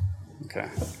 Okay,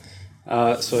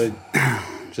 so I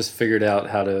just figured out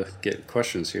how to get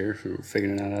questions here. We're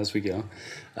figuring it out as we go.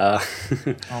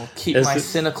 I'll keep my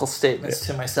cynical statements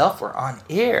to myself. We're on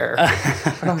air.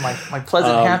 my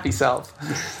pleasant, happy self.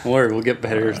 Don't worry, we'll get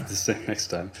better this next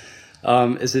time.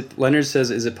 Leonard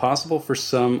says, is it possible for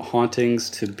some hauntings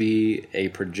to be a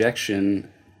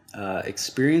projection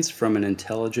experience from an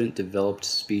intelligent, developed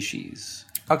species?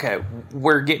 Okay,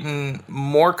 we're getting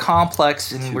more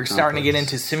complex, and we're starting to get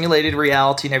into simulated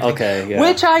reality and everything, okay, yeah.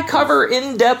 Which I cover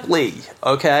in-depthly,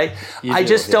 okay? I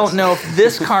just don't know if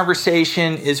this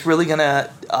conversation is really going to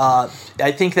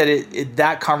I think that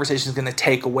that conversation is going to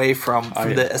take away from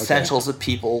the essentials of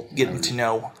people getting to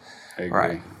know. I agree.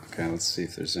 Right. Okay, let's see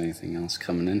if there's anything else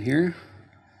coming in here.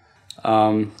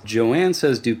 Joanne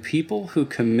says, do people who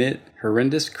commit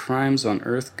horrendous crimes on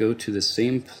Earth go to the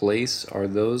same place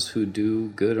as those who do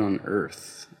good on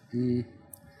Earth?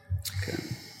 Okay.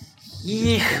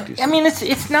 Yeah, I mean,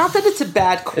 it's not that it's a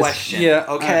bad question.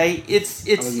 Okay.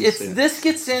 This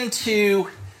gets into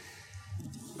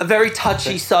a very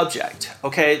touchy subject.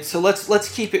 Okay, so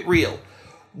let's keep it real.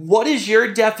 What is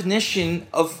your definition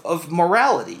of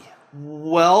morality?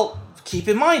 Well, keep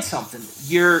in mind something.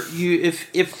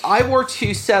 If I were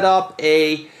to set up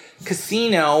a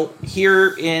casino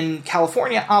here in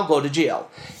California, I'll go to jail.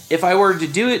 If I were to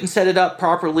do it and set it up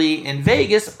properly in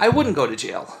Vegas, I wouldn't go to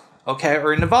jail, okay,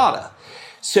 or in Nevada.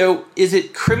 So is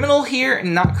it criminal here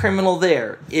and not criminal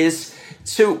there?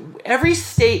 So every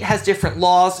state has different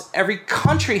laws. Every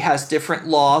country has different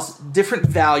laws, different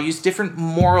values, different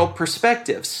moral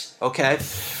perspectives, okay?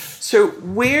 So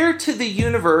where to the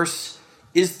universe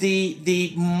is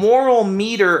the moral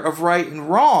meter of right and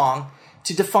wrong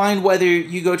to define whether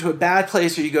you go to a bad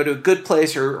place or you go to a good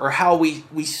place, or how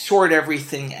we sort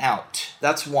everything out?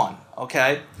 That's one,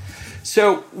 okay?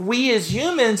 So we as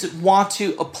humans want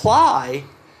to apply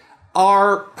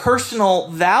our personal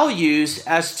values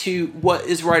as to what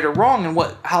is right or wrong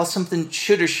and how something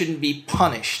should or shouldn't be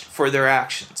punished for their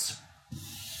actions.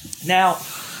 Now,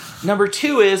 number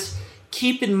two is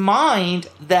keep in mind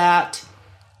that,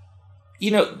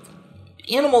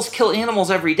 animals kill animals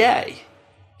every day.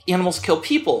 Animals kill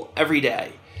people every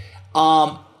day.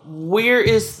 Where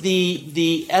is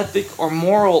the ethic or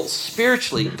moral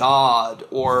spiritually, God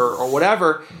or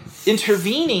whatever,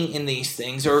 intervening in these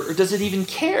things, or does it even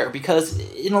care? Because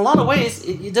in a lot of ways,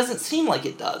 it doesn't seem like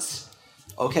it does.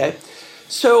 Okay?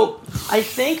 So I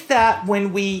think that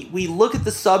when we look at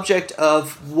the subject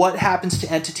of what happens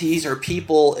to entities or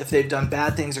people if they've done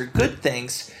bad things or good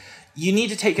things, you need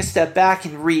to take a step back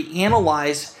and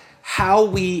reanalyze how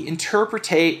we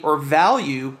interpretate or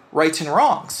value rights and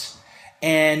wrongs.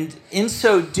 And in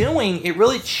so doing, it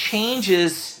really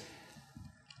changes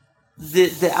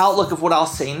the outlook of what I'll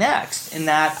say next, in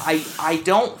that I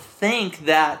don't think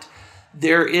that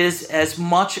there is as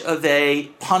much of a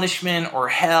punishment or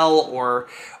hell or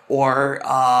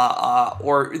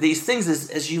these things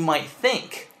as you might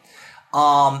think.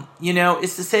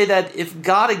 It's to say that if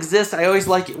God exists, I always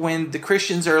like it when the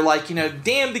Christians are like,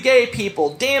 damn the gay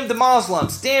people, damn the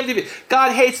Muslims,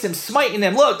 God hates them, smiting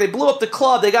them. Look, they blew up the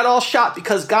club, they got all shot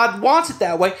because God wants it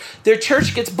that way. Their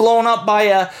church gets blown up by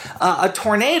a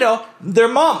tornado. They're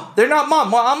not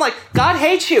mum. Well, I'm like, God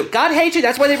hates you. God hates you.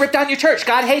 That's why they ripped down your church.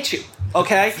 God hates you.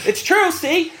 Okay? It's true,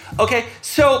 see? Okay,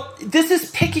 so this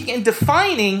is picking and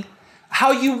defining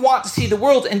how you want to see the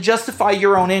world and justify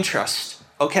your own interest.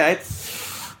 Okay?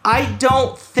 I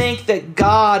don't think that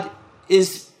God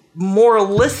is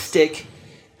moralistic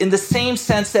in the same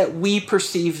sense that we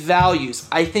perceive values.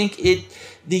 I think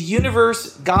the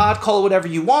universe, God, call it whatever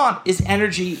you want, is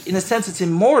energy. In a sense, it's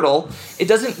immortal.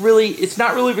 It's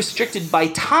not really restricted by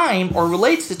time or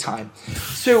relates to time.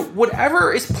 So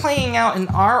whatever is playing out in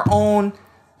our own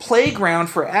playground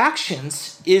for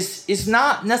actions is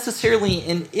not necessarily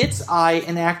in its eye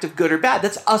an act of good or bad.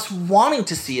 That's us wanting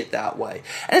to see it that way.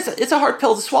 And it's a hard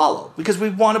pill to swallow, because we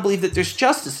want to believe that there's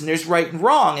justice and there's right and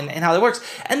wrong and how that works.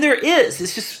 And there is.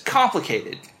 It's just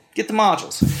complicated. Get the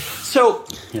modules. So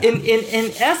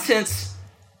in essence,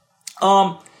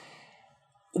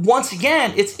 once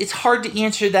again, it's hard to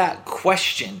answer that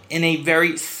question in a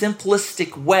very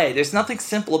simplistic way. There's nothing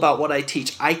simple about what I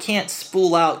teach. I can't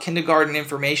spool out kindergarten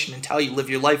information and tell you live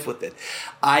your life with it.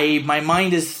 My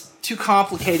mind is too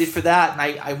complicated for that,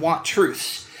 and I want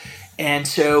truths. And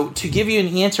so to give you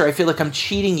an answer, I feel like I'm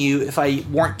cheating you if I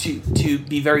weren't to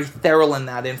be very thorough in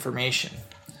that information.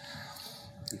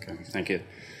 Okay, thank you.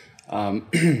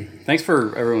 Thanks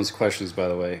for everyone's questions, by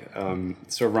the way.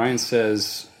 So Ryan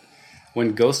says,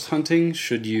 when ghost hunting,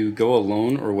 should you go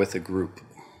alone or with a group?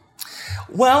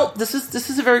 Well, this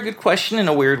is a very good question in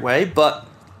a weird way, but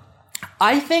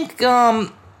I think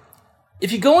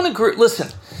if you go in a group, listen,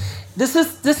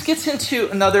 this gets into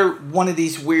another one of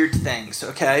these weird things,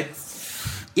 okay?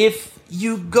 If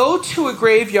you go to a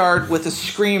graveyard with a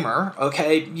screamer,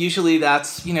 okay, usually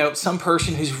that's, some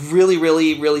person who's really,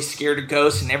 really, really scared of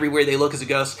ghosts and everywhere they look is a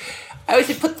ghost. I always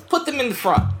say put them in the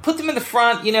front. Put them in the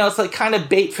front, it's like kind of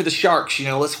bait for the sharks,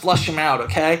 let's flush them out,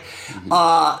 okay?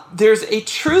 Mm-hmm. There's a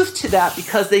truth to that,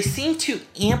 because they seem to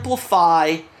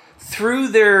amplify through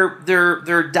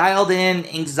their dialed in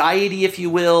anxiety, if you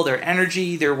will, their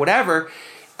energy, their whatever.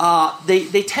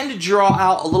 They tend to draw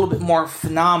out a little bit more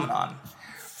phenomenon.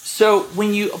 So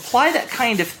when you apply that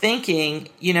kind of thinking,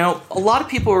 a lot of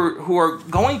people who are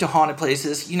going to haunted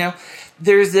places,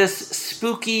 there's this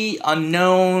spooky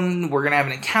unknown, we're going to have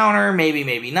an encounter,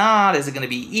 maybe not. Is it going to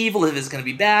be evil? Is it going to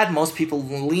be bad? Most people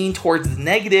lean towards the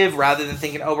negative rather than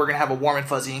thinking, we're going to have a warm and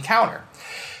fuzzy encounter.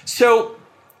 So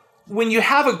when you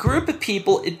have a group of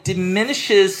people, it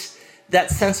diminishes that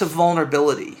sense of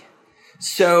vulnerability.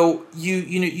 So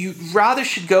you rather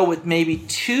should go with maybe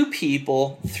 2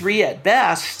 people, 3 at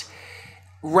best,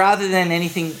 rather than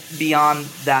anything beyond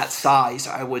that size,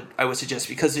 I would suggest,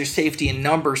 because there's safety in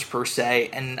numbers per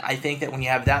se, and I think that when you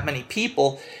have that many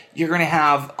people, you're going to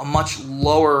have a much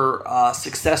lower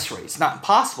success rate. It's not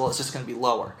impossible; it's just going to be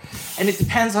lower, and it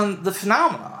depends on the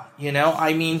phenomena.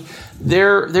 I mean,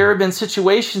 there have been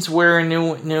situations where in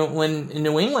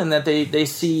New England that they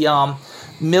see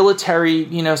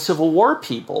military, Civil War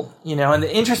people, and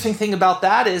the interesting thing about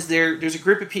that is there's a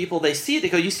group of people, they see it, they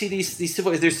go, you see these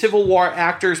there's Civil War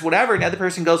actors, whatever, and the other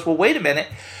person goes, well, wait a minute,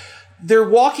 they're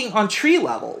walking on tree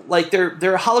level, like they're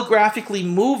holographically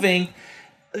moving,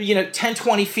 10,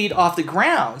 20 feet off the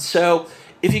ground. So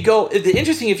if you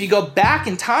go back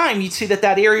in time, you'd see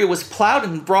that area was plowed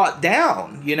and brought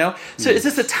down, So is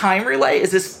this a time relay? Is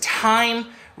this time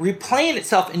replaying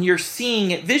itself and you're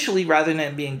seeing it visually rather than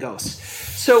it being ghosts?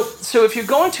 So if you're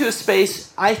going to a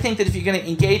space, I think that if you're going to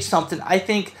engage something, I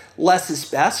think less is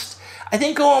best. I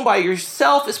think going by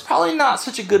yourself is probably not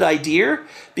such a good idea,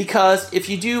 because if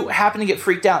you do happen to get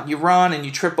freaked out and you run and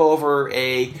you trip over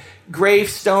a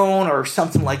gravestone or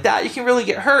something like that, you can really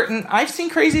get hurt. And I've seen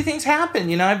crazy things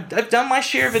happen. I've done my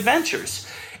share of adventures.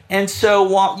 And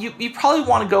so you probably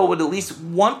want to go with at least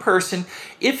one person,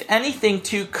 if anything,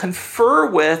 to confer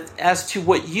with as to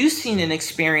what you've seen and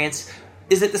experienced.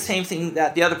 Is it the same thing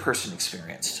that the other person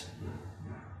experienced?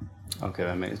 Okay,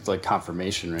 I mean, it's like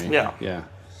confirmation, right? Yeah. Yeah.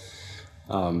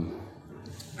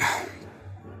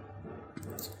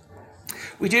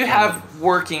 We do have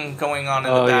working going on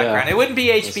in the background. Yeah. It wouldn't be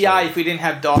HBI if we didn't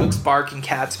have dogs barking,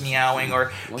 cats meowing,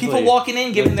 or people walking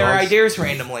in giving their ideas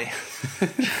randomly.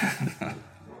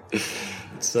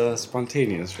 It's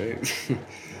spontaneous, right?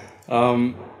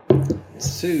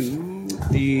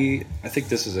 I think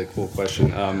this is a cool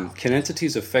question. Can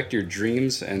entities affect your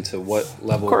dreams, and to what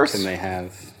level can they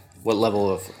have? What level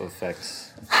of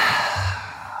effects?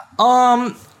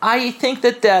 I think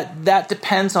that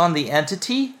depends on the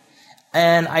entity,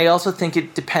 and I also think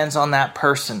it depends on that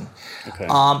person. Okay.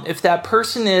 If that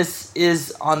person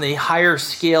is on the higher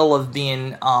scale of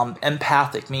being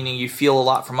empathic, meaning you feel a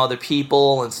lot from other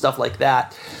people and stuff like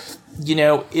that,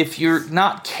 if you're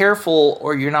not careful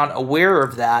or you're not aware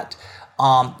of that,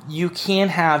 you can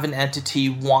have an entity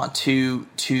want to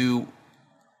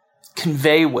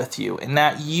convey with you, and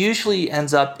that usually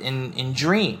ends up in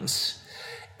dreams.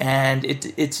 And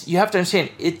it's you have to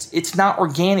understand, it's not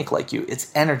organic like you.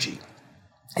 It's energy.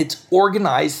 It's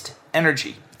organized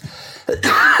energy.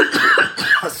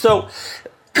 So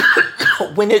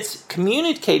when it's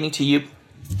communicating to you,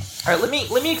 all right,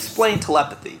 let me explain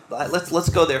telepathy. Let's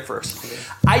go there first. Okay.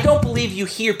 I don't believe you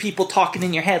hear people talking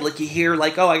in your head like you hear,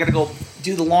 like, oh, I got to go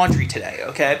do the laundry today,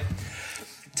 okay?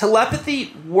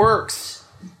 Telepathy works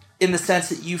in the sense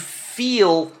that you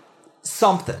feel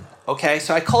something, okay?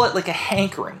 So I call it like a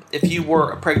hankering. If you were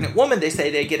a pregnant woman, they say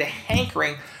they get a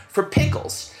hankering for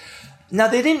pickles. Now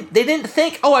they didn't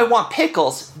think, oh, I want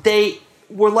pickles. They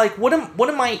were like,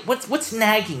 what's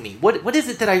nagging me? What is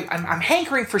it that I'm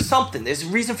hankering for something? There's a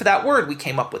reason for that word. We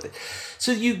came up with it.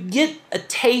 So you get a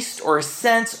taste or a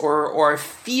sense or a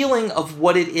feeling of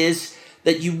what it is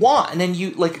that you want. And then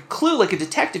you, like a clue, like a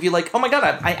detective, you're like, oh my God,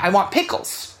 I want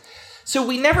pickles. So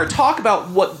we never talk about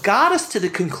what got us to the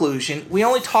conclusion. We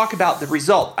only talk about the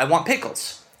result. I want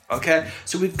pickles. Okay?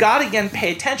 So we've got to, again,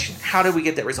 pay attention. How do we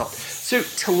get that result? So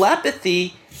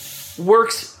telepathy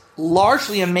works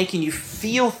largely on making you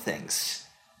feel things.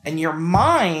 And your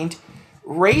mind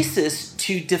races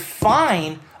to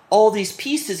define all these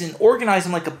pieces and organize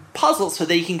them like a puzzle so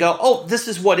that you can go, oh, this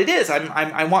is what it is.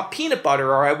 I want peanut butter,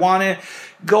 or I want to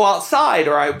go outside,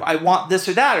 or I want this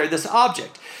or that, or this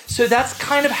object. So that's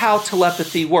kind of how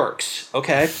telepathy works,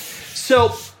 okay?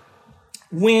 So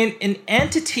when an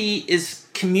entity is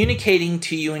communicating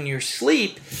to you in your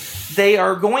sleep, they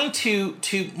are going to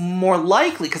more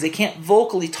likely, because they can't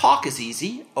vocally talk as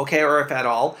easy, okay, or if at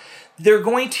all, they're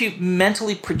going to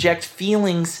mentally project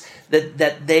feelings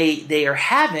that they are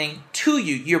having to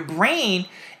you. Your brain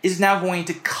is now going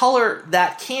to color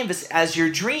that canvas as your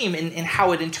dream and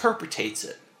how it interpretates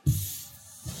it.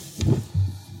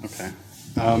 Okay.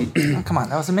 Oh, come on,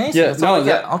 that was amazing. Yeah, That's all I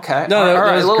get. Okay. No, all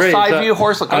right, was a little great. side view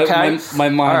horse look. Okay. My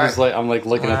mind right. is like, I'm like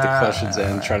looking at the questions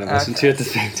and trying to listen to it at the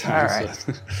same time.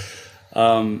 All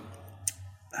right.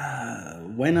 So.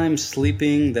 When I'm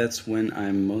sleeping, that's when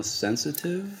I'm most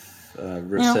sensitive.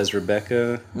 Says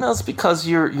Rebecca. No, it's because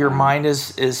your mind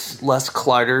is less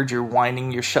cluttered. You're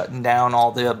winding, you're shutting down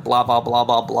all the blah blah blah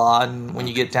blah blah, and when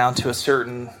you get down to a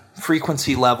certain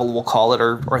frequency level, we'll call it,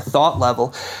 or thought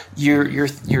level, you're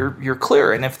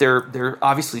clear. And if they're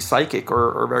obviously psychic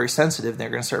or very sensitive, they're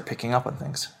going to start picking up on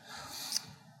things.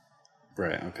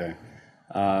 Right. Okay.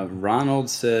 Ronald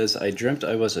says, I dreamt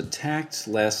I was attacked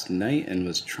last night and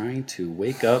was trying to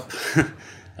wake up,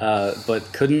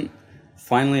 but couldn't.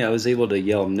 Finally, I was able to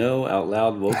yell no out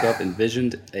loud, woke up,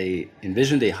 envisioned a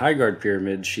high guard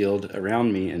pyramid shield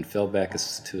around me, and fell back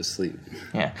to asleep.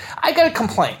 Yeah. I got a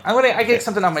complaint. I get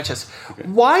something on my chest. Okay.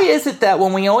 Why is it that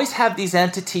when we always have these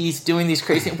entities doing these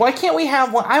crazy things, why can't we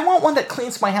have one? I want one that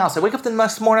cleans my house. I wake up the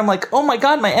next morning, I'm like, oh my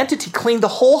God, my entity cleaned the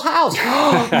whole house.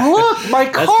 Look, my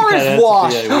car is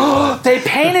washed. They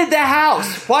painted the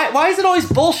house. Why is it always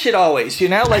bullshit always, you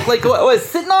know? Like it's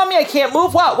sitting on me, I can't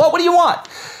move? What do you want?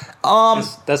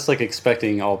 That's like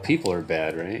expecting all people are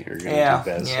bad, right? Or gonna do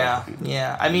bad stuff.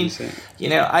 Yeah. I mean,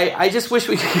 I just wish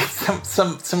we could get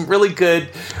some really good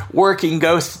working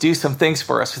ghosts to do some things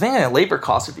for us. I think labor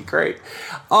costs would be great.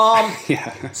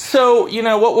 Yeah. So,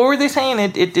 what were they saying?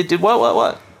 It did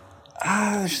what?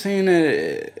 They're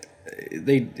saying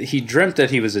he dreamt that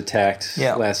he was attacked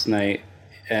last night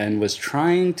and was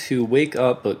trying to wake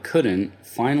up but couldn't.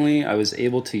 Finally, I was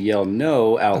able to yell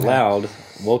no out loud,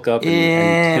 woke up,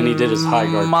 and he did his high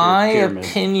guard pyramid. In my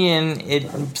opinion,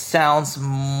 it sounds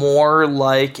more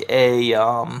like a...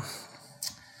 oh,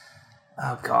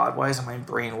 God, why isn't my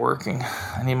brain working?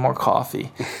 I need more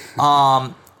coffee. Need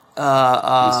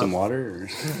some water?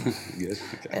 Good.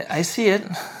 Okay. I see it.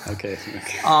 Okay.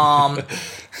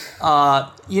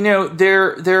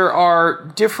 There are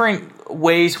different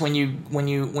ways when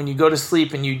you go to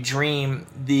sleep and you dream,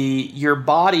 your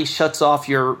body shuts off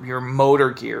your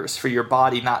motor gears for your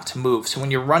body not to move. So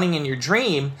when you're running in your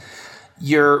dream,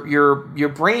 your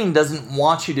brain doesn't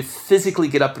want you to physically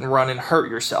get up and run and hurt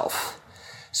yourself.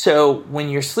 So when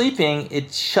you're sleeping,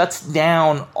 it shuts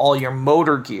down all your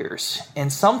motor gears.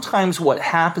 And sometimes what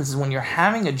happens is when you're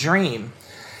having a dream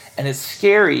and it's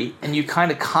scary and you kind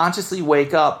of consciously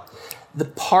wake up, the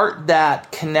part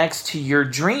that connects to your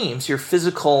dreams, your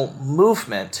physical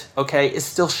movement, is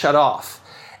still shut off.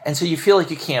 And so you feel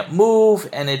like you can't move,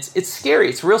 and it's scary.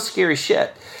 It's real scary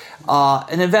shit.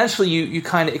 And eventually it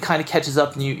kind of catches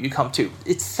up and you come to.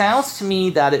 It sounds to me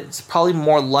that it's probably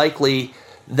more likely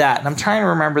that, and I'm trying to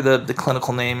remember the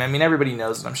clinical name. I mean, everybody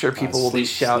knows it. I'm sure people will be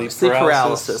shouting. Sleep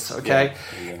paralysis, okay?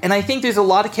 Yeah. And I think there's a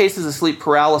lot of cases of sleep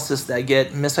paralysis that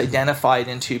get misidentified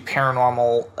into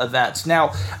paranormal events.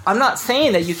 Now, I'm not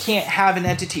saying that you can't have an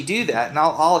entity do that, and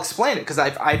I'll explain it because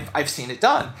I've seen it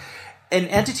done. An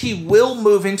entity will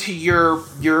move into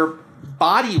your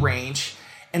body range,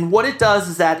 and what it does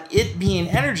is that it being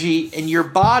energy and your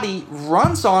body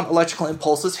runs on electrical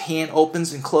impulses. Hand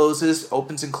opens and closes,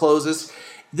 opens and closes.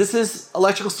 This is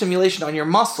electrical stimulation on your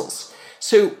muscles.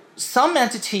 So some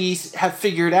entities have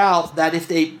figured out that if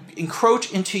they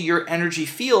encroach into your energy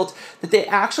field, that they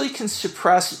actually can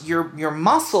suppress your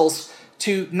muscles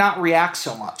to not react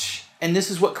so much. And this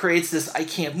is what creates this, I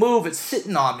can't move, it's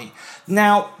sitting on me.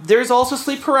 Now, there's also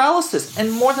sleep paralysis,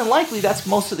 and more than likely that's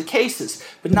most of the cases,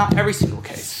 but not every single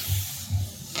case.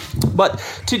 But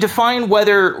to define what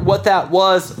that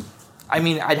was, I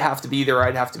mean, I'd have to be there,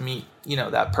 I'd have to meet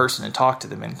that person and talk to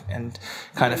them and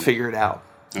kind of figure it out.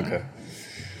 Okay.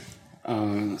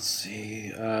 Let's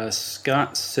see.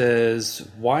 Scott says,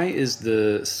 why is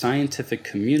the scientific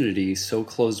community so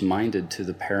closed-minded to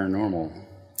the paranormal?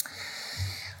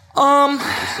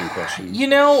 Interesting question.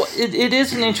 It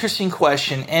is an interesting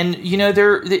question. And,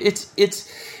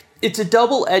 it's a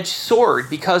double-edged sword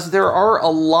because there are a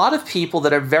lot of people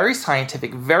that are very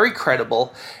scientific, very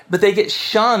credible, but they get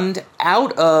shunned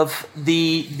out of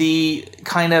the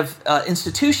kind of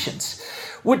institutions.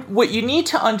 What you need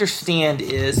to understand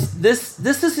is this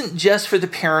isn't just for the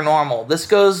paranormal. This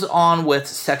goes on with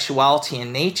sexuality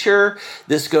and nature.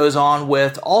 This goes on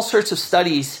with all sorts of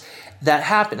studies that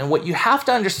happen. And what you have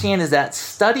to understand is that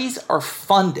studies are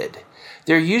funded.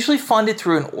 They're usually funded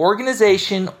through an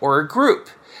organization or a group.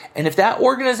 And if that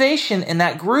organization and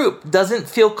that group doesn't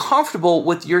feel comfortable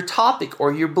with your topic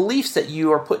or your beliefs that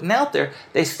you are putting out there,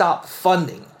 they stop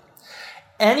funding.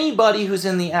 Anybody who's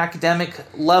in the academic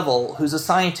level, who's a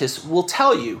scientist, will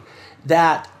tell you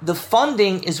that the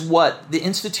funding is what the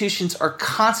institutions are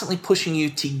constantly pushing you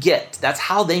to get. That's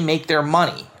how they make their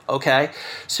money, okay?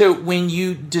 So when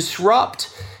you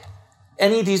disrupt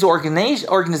any of these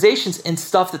organizations and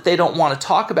stuff that they don't want to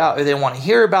talk about or they want to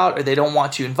hear about or they don't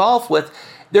want you involved with,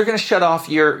 they're going to shut off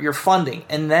your funding.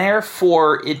 And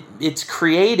therefore, it's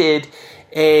created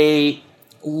a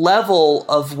level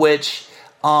of which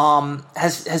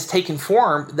has taken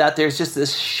form that there's just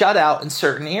this shutout in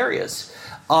certain areas.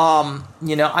 I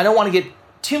don't want to get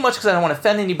too much because I don't want to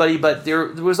offend anybody, but there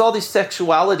was all these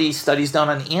sexuality studies done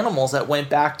on animals that went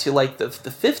back to like the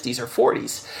 50s or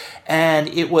 40s. And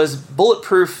it was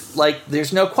bulletproof, like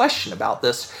there's no question about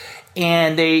this.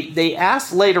 And they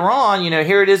asked later on,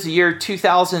 here it is, the year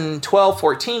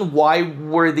 2012-14, why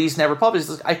were these never published?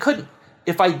 I couldn't.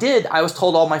 If I did, I was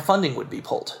told all my funding would be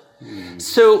pulled.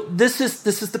 So this is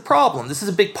the problem. This is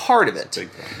a big part of it.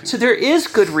 So there is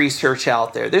good research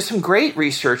out there. There's some great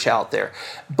research out there.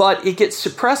 But it gets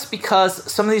suppressed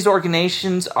because some of these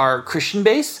organizations are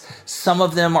Christian-based. Some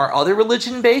of them are other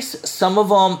religion-based. Some of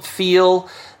them feel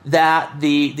that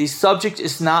the subject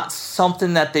is not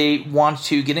something that they want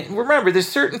to get in. Remember, there's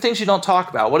certain things you don't talk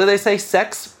about. What do they say?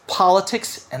 Sex,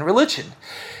 politics, and religion.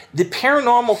 The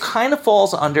paranormal kind of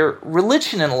falls under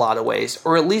religion in a lot of ways,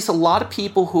 or at least a lot of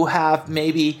people who have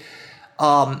maybe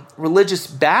religious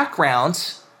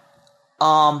backgrounds,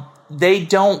 they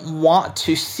don't want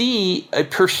to see a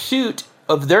pursuit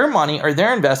of their money or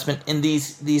their investment in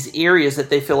these areas that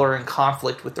they feel are in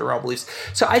conflict with their own beliefs.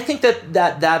 So I think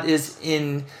that is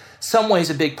in some ways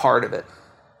a big part of it.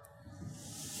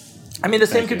 I mean, the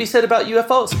same could be said about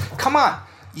UFOs. Come on.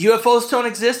 UFOs don't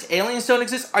exist. Aliens don't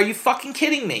exist. Are you fucking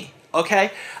kidding me?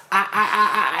 Okay,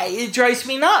 it drives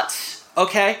me nuts.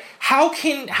 Okay, how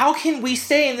can we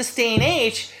say in this day and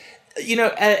age,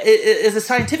 as a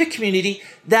scientific community,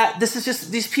 that this is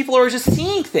just these people are just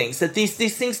seeing things, that these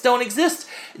things don't exist?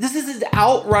 This is an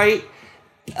outright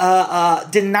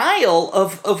denial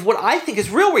of what I think is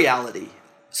real reality.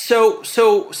 So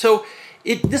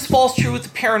this falls true with the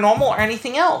paranormal or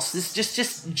anything else. This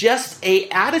is just a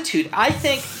attitude. I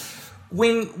think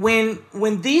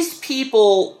when these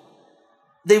people,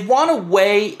 they want to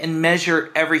weigh and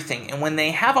measure everything, and when they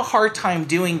have a hard time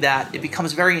doing that, it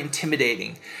becomes very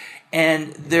intimidating.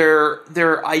 And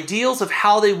their ideals of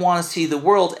how they want to see the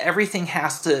world, everything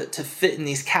has to fit in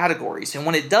these categories. And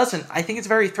when it doesn't, I think it's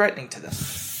very threatening to them.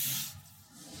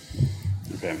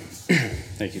 Okay,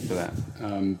 thank you for that.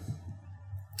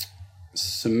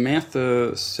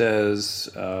 Samantha says,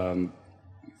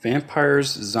 vampires,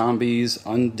 zombies,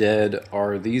 undead,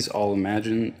 are these all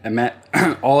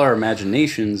all our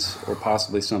imaginations, or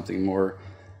possibly something more?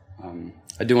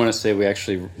 I do want to say we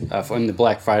actually, on the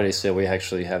Black Friday sale, we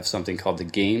actually have something called The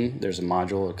Game. There's a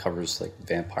module that covers like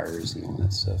vampires and all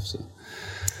that stuff. So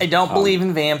I don't believe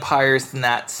in vampires in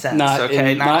that sense. Not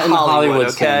in Hollywood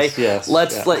okay? Sense, yes.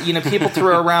 Let's let people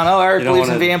throw around. Oh, Eric believes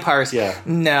in vampires. Yeah.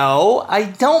 No, I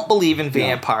don't believe in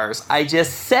vampires. I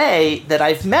just say that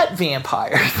I've met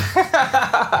vampires,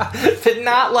 but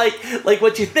not like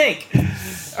what you think.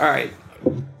 All right.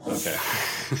 Okay.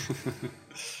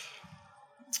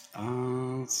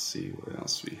 Let's see what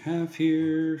else we have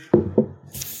here.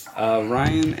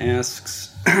 Ryan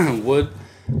asks,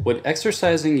 would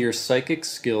exercising your psychic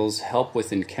skills help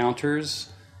with encounters?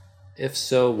 If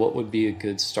so, what would be a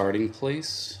good starting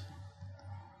place?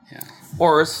 Yeah.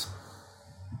 Auras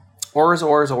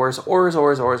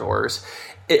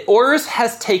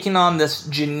has taken on this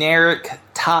generic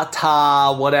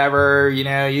whatever,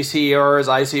 you see auras,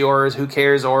 I see auras, who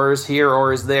cares, auras here,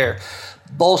 auras there.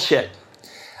 Bullshit.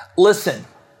 Listen,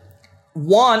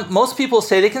 most people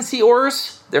say they can see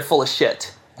auras, they're full of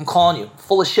shit. I'm calling you,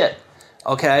 full of shit.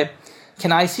 Okay?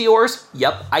 Can I see auras?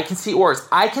 Yep, I can see auras.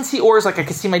 I can see auras like I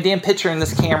can see my damn picture in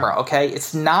this camera, okay?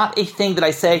 It's not a thing that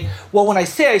I say, well, when I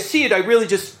say I see it, I really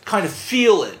just kind of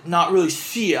feel it, not really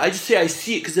see it. I just say I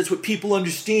see it because that's what people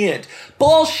understand.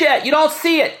 Bullshit, you don't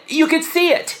see it. You can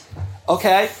see it,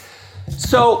 okay?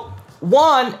 So,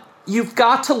 one, you've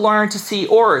got to learn to see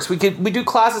auras. We do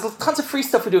classes, tons of free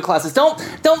stuff we do in classes.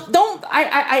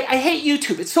 I hate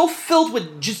YouTube. It's so filled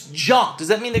with just junk. Does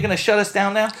that mean they're going to shut us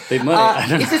down now? They might.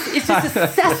 It's just a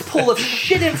cesspool of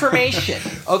shit information,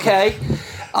 okay?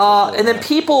 And then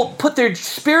people put their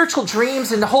spiritual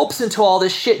dreams and hopes into all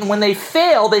this shit, and when they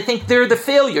fail, they think they're the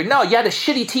failure. No, you had a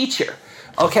shitty teacher,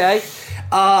 okay?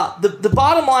 The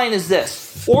bottom line is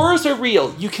this. Auras are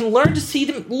real. You can learn to see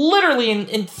them literally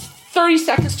in 30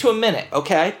 seconds to a minute,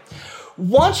 okay?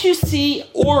 Once you see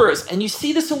auras and you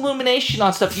see this illumination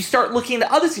on stuff, you start looking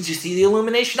into other things. You see the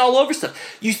illumination all over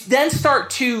stuff. You then start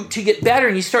to get better,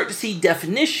 and you start to see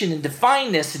definition and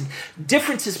defineness and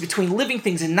differences between living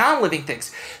things and non-living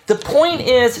things. The point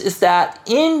is that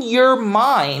in your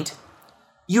mind,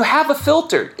 you have a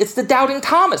filter. It's the doubting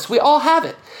Thomas. We all have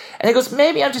it. And it goes,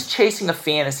 maybe I'm just chasing a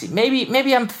fantasy.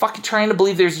 Maybe I'm fucking trying to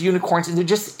believe there's unicorns, and there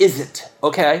just isn't,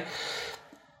 okay?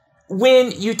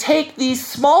 When you take these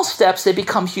small steps, they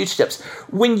become huge steps.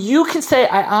 When you can say,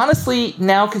 I honestly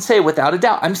now can say without a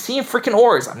doubt, I'm seeing freaking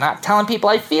auras. I'm not telling people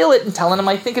I feel it and telling them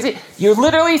I think I see it. You're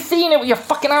literally seeing it with your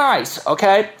fucking eyes,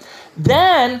 okay?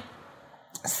 Then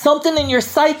something in your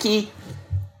psyche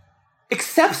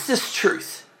accepts this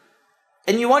truth.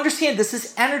 And you understand this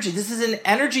is energy. This is an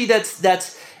energy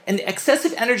that's and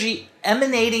excessive energy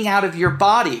emanating out of your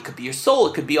body. It could be your soul,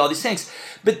 it could be all these things.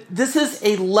 But this is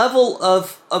a level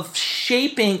of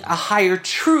shaping a higher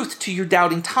truth to your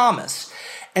doubting Thomas.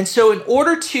 And so in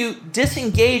order to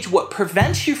disengage what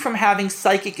prevents you from having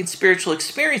psychic and spiritual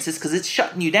experiences, because it's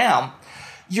shutting you down,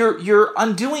 you're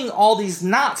undoing all these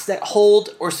knots that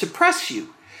hold or suppress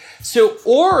you. So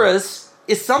auras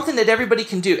is something that everybody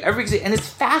can do. And it's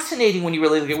fascinating when you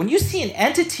really look at it. When you see an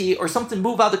entity or something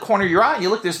move out the corner of your eye and you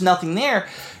look, there's nothing there.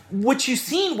 What you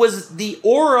seen was the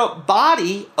aura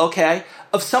body, okay,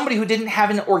 of somebody who didn't have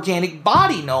an organic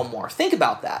body no more. Think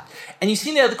about that. And you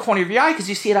see it out of the corner of your eye because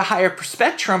you see it at a higher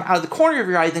spectrum out of the corner of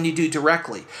your eye than you do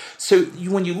directly. So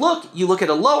when you look at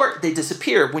a lower, they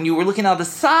disappear. When you were looking out the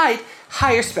side,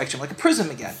 higher spectrum, like a prism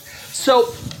again.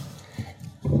 So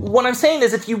what I'm saying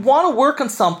is if you want to work on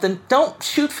something, don't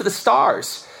shoot for the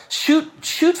stars.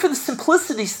 Shoot for the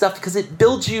simplicity stuff because it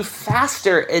builds you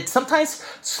faster. Sometimes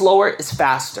slower is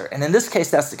faster. And in this case,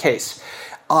 that's the case.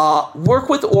 Work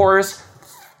with auras.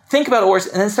 Think about auras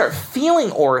and then start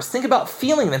feeling auras. Think about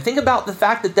feeling them. Think about the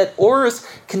fact that auras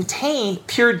contain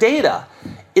pure data.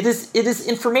 It is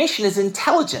information, is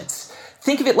intelligence.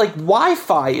 Think of it like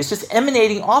Wi-Fi is just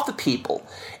emanating off of people.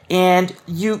 And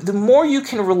the more you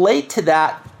can relate to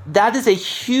that, that is a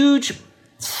huge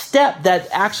step that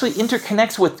actually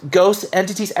interconnects with ghosts,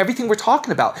 entities, everything we're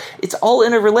talking about. It's all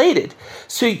interrelated.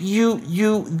 So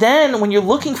you then, when you're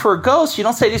looking for a ghost, you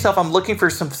don't say to yourself, I'm looking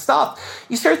for some stuff.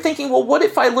 You start thinking, well, what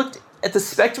if I looked at the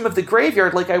spectrum of the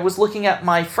graveyard like I was looking at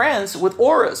my friends with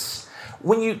auras?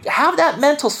 When you have that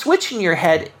mental switch in your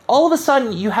head, all of a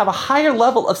sudden you have a higher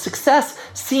level of success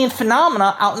seeing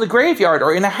phenomena out in the graveyard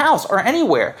or in a house or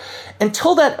anywhere.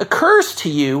 Until that occurs to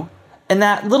you, and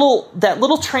that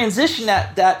little transition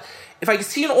that if I can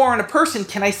see an aura in a person,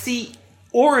 can I see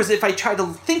auras if I try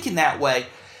to think in that way?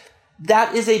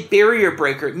 That is a barrier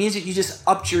breaker. It means that you just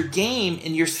upped your game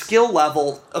in your skill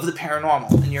level of the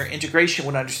paranormal and your integration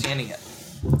with understanding it.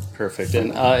 Perfect.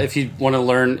 And if you want to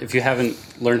learn, if you haven't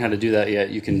learned how to do that yet,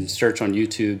 you can search on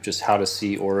YouTube just how to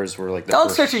see auras. We're like don't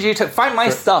search on YouTube. Find my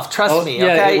stuff. Trust me.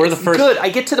 Yeah, okay, we're the first. Good. I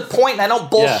get to the point and I don't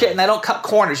bullshit and I don't cut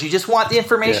corners. You just want the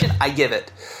information. Yeah. I give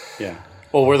it. Yeah.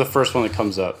 Well, we're the first one that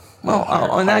comes up.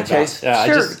 Well, in that case, yeah,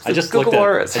 sure. I just Google looked at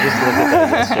auras.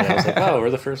 that yesterday. I was like, oh, we're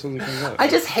the first one that comes up. I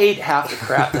just hate half the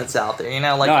crap that's out there. You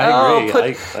know, like, no, I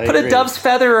agree. Put a dove's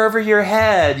feather over your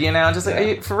head. You know, just like, are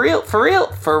you, for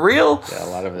real. Yeah, a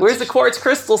lot of it. Where's the quartz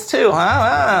crystals too?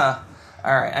 Huh?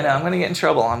 All right, I know. I'm going to get in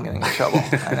trouble. I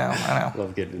know.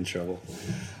 Love getting in trouble.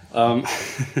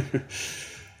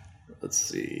 Let's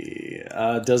see.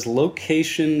 Does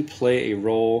location play a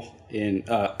role in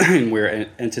where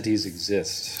entities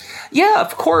exist? Yeah,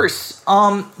 of course.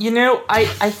 You know, I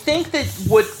think that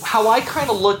how I kind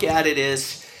of look at it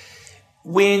is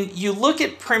when you look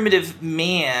at primitive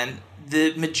man,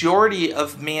 the majority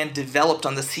of man developed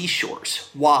on the seashores.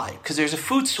 Why? Because there's a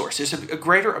food source. There's a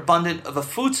greater abundance of a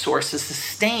food source to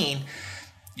sustain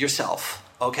yourself,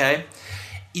 okay?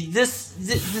 The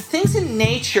things in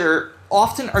nature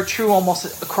often are true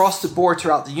almost across the board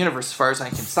throughout the universe, as far as I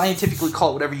can scientifically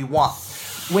call it whatever you want.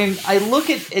 When I look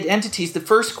at entities, the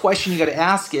first question you got to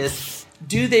ask is,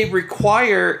 do they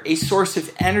require a source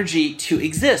of energy to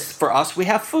exist? For us, we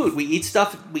have food. We eat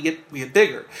stuff. We get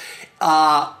bigger.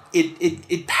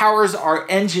 It powers our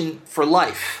engine for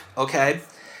life. Okay,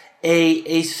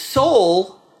 a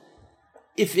soul,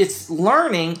 if it's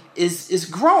learning, is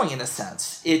growing in a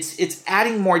sense. It's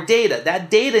adding more data. That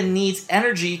data needs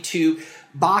energy to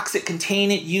box it, contain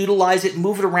it, utilize it,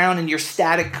 move it around in your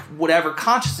static whatever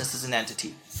consciousness as an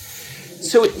entity.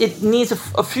 So it needs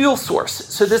a fuel source.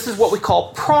 So this is what we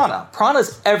call prana. Prana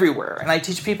is everywhere. And I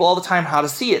teach people all the time how to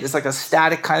see it. It's like a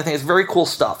static kind of thing. It's very cool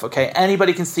stuff, okay?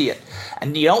 Anybody can see it.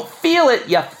 And you don't feel it.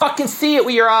 You fucking see it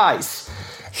with your eyes.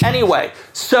 Anyway,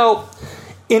 so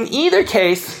in either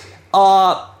case,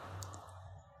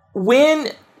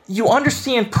 when you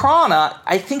understand prana,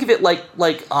 I think of it like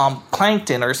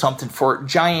plankton or something for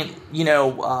giant,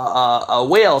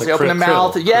 whales. They open their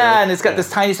mouth, and it's got this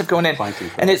tiny stuff going in,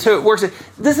 and so it works.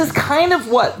 This is kind of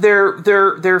what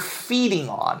they're feeding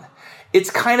on. It's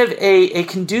kind of a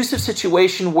conducive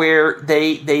situation where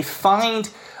they find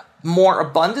more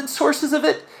abundant sources of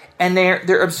it, and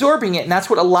they're absorbing it, and that's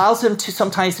what allows them to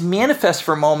sometimes manifest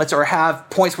for moments or have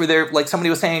points where they're, like somebody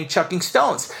was saying, chucking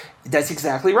stones. That's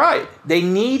exactly right. They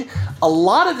need a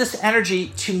lot of this energy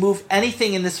to move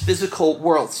anything in this physical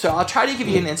world. So I'll try to give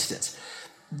you an instance.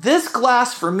 This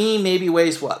glass for me maybe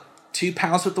weighs what? 2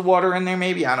 pounds with the water in there,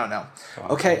 maybe. I don't know.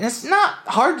 Okay, and it's not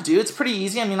hard to do. It's pretty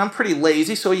easy. I mean, I'm pretty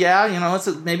lazy, so yeah, it's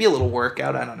maybe a little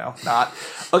workout. I don't know. Not.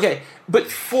 Okay, but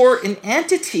for an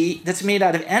entity that's made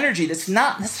out of energy that's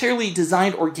not necessarily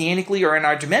designed organically or in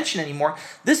our dimension anymore,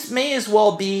 this may as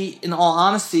well be, in all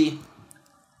honesty,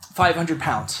 500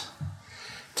 pounds.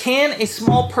 Can a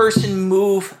small person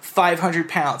move 500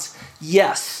 pounds?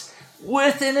 Yes.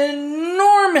 With an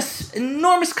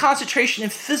enormous concentration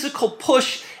and physical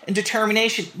push and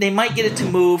determination, they might get it to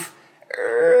move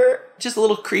just a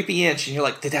little creepy inch. And you're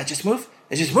like, did that just move?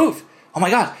 It just moved. Oh my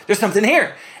God, there's something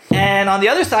here. And on the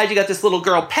other side, you got this little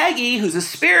girl, Peggy, who's a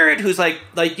spirit, who's like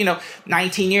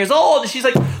 19 years old. And she's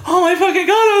like, oh my fucking God,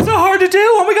 that was so hard to do.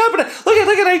 Oh my God, but look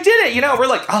at, I did it. We're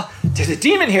like, oh, there's a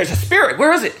demon here. There's a spirit.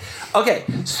 Where is it? Okay,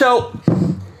 so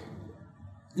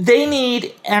they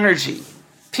need energy,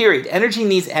 period. Energy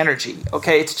needs energy,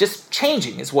 okay? It's just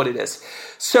changing is what it is.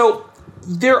 So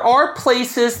there are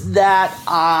places that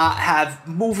have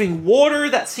moving water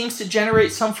that seems to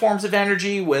generate some forms of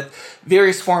energy with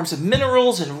various forms of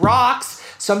minerals and rocks.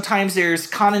 Sometimes there's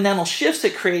continental shifts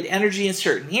that create energy in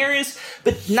certain areas.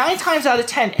 But 9 times out of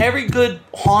 10, every good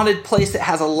haunted place that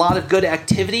has a lot of good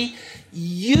activity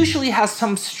usually has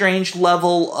some strange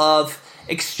level of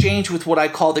exchange with what I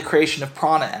call the creation of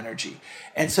prana energy.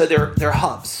 And so they're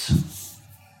hubs.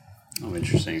 Oh,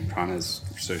 interesting. Prana is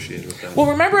associated with that. Well,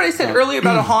 remember what I said earlier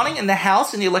about a haunting in the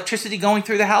house and the electricity going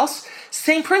through the house?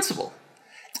 Same principle.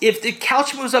 If the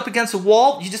couch moves up against a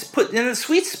wall, you just put it in the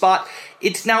sweet spot.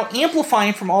 It's now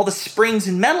amplifying from all the springs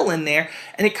and metal in there,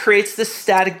 and it creates this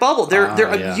static bubble.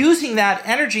 They're using that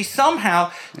energy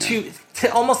somehow to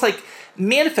almost like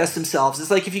manifest themselves.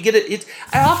 It's like if you get it.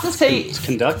 I often say it's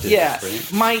conductive. Yeah,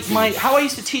 right? my how I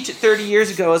used to teach it 30 years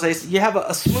ago is you have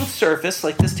a smooth surface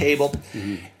like this table,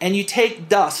 and you take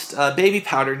dust, baby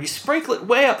powder, and you sprinkle it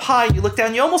way up high. You look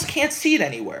down, you almost can't see it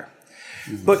anywhere.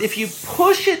 But if you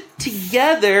push it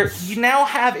together, you now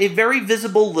have a very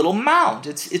visible little mound.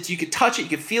 It's you could touch it, you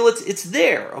could feel it. It's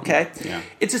there. Okay. Yeah.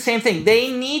 It's the same thing. They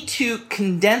need to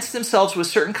condense themselves with a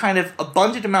certain kind of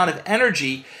abundant amount of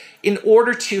energy in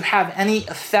order to have any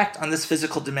effect on this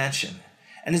physical dimension.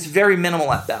 And it's very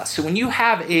minimal at best. So when you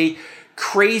have a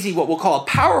crazy, what we'll call a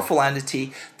powerful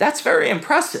entity, that's very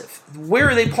impressive. Where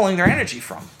are they pulling their energy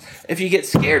from? If you get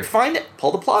scared, find it,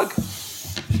 pull the plug.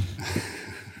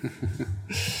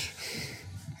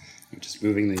 Just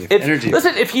moving the energy.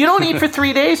 Listen, if you don't eat for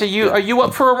 3 days, are you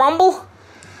up for a rumble?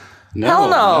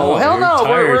 No, hell no.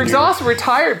 We're exhausted. We're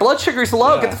tired. Blood sugar's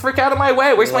low. Yeah. Get the frick out of my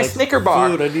way. Where's my Snicker bar?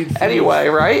 Food. I need food. Anyway,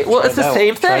 right? Well, it's the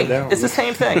same thing. It's the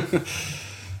same thing.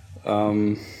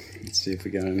 Let's see if we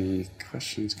got any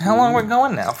questions. How long we're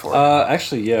going now for?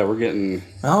 Actually, yeah, we're getting.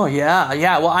 Oh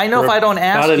yeah. Well, I know if I don't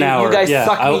ask you, you guys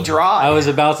suck me dry. I was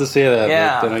about to say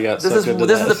that, but then I got sucked into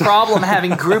This is the problem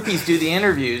having groupies do the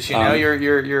interviews. You're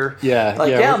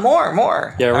more.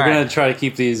 Yeah, we're gonna try to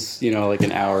keep these, like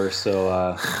an hour. So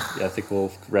I think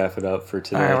we'll wrap it up for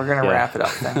today. All right, we're gonna wrap it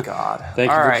up. Thank God.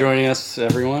 Thank you for joining us,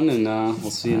 everyone, and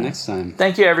we'll see you next time.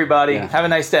 Thank you, everybody. Yeah. Have a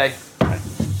nice day. Bye.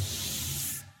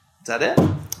 Is that it?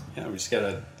 Yeah, we just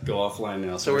gotta go offline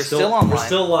now. So we're still online. We're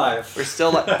still live. We're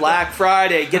still Black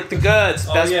Friday. Get the goods.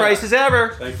 Best prices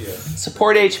ever. Thank you.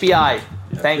 Support HBI.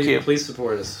 Thank you. Please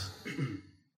support us.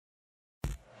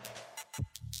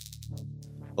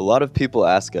 A lot of people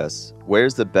ask us,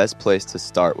 where's the best place to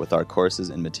start with our courses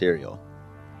and material?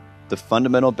 The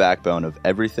fundamental backbone of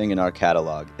everything in our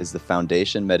catalog is the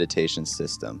Foundation Meditation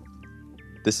System.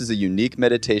 This is a unique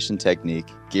meditation technique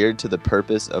geared to the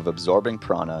purpose of absorbing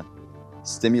prana,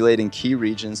 stimulating key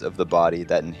regions of the body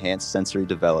that enhance sensory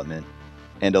development,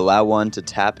 and allow one to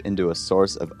tap into a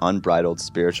source of unbridled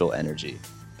spiritual energy.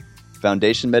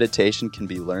 Foundation meditation can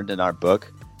be learned in our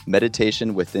book,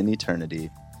 Meditation Within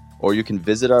Eternity, or you can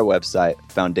visit our website,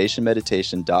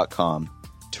 foundationmeditation.com,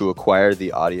 to acquire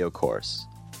the audio course.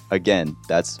 Again,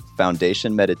 that's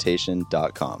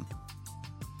foundationmeditation.com.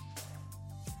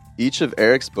 Each of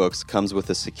Eric's books comes with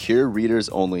a secure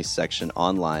readers-only section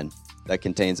online that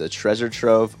contains a treasure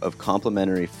trove of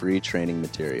complimentary free training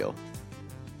material.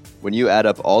 When you add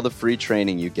up all the free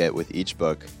training you get with each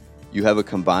book, you have a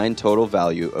combined total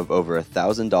value of over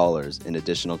 $1,000 in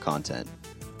additional content.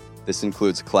 This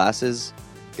includes classes,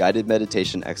 guided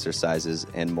meditation exercises,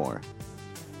 and more.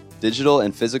 Digital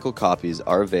and physical copies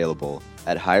are available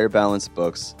at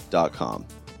higherbalancebooks.com.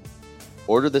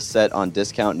 Order the set on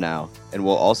discount now, and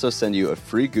we'll also send you a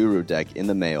free guru deck in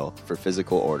the mail for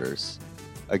physical orders.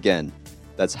 Again,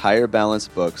 that's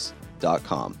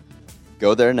higherbalancebooks.com.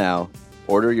 Go there now,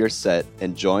 order your set,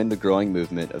 and join the growing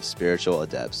movement of spiritual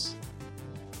adepts.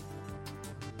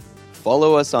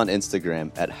 Follow us on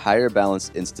Instagram at Higher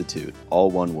Balance Institute, all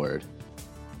one word.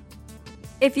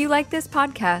 If you like this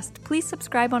podcast, please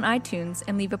subscribe on iTunes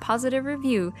and leave a positive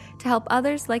review to help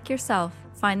others like yourself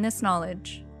find this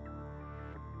knowledge.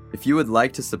 If you would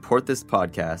like to support this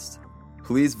podcast,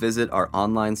 please visit our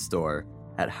online store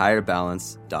at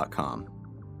higherbalance.com.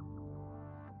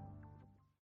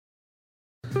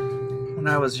 When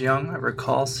I was young, I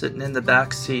recall sitting in the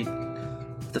back seat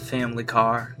of the family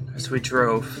car as we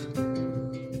drove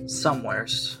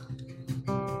somewheres,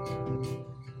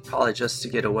 probably just to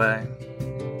get away.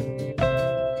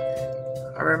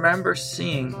 I remember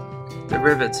seeing the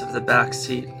rivets of the back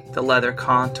seat, the leather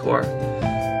contour,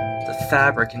 the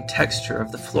fabric and texture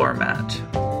of the floor mat.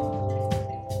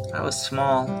 I was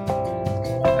small.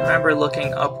 I remember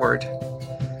looking upward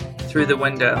through the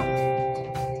window,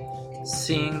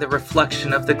 seeing the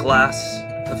reflection of the glass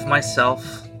of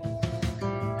myself,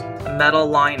 a metal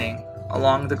lining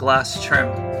along the glass trim.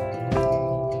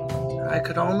 I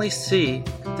could only see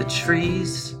the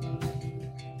trees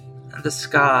and the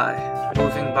sky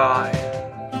moving by.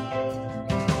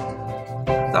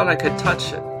 I thought I could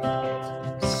touch it,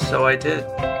 so I did,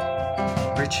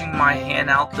 reaching my hand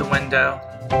out the window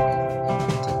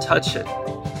to touch it.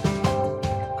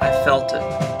 I felt it.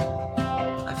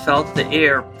 I felt the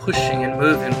air pushing and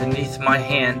moving beneath my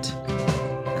hand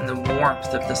and the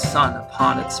warmth of the sun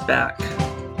upon its back.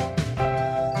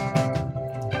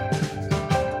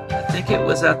 I think it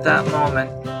was at that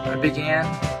moment I began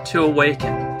to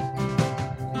awaken,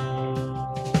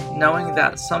 knowing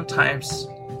that sometimes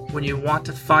when you want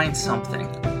to find something,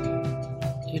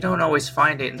 you don't always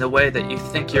find it in the way that you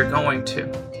think you're going to.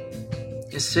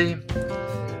 You see,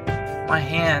 my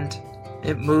hand,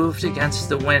 it moved against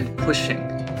the wind, pushing,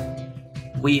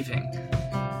 weaving,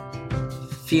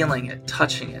 feeling it,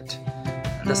 touching it,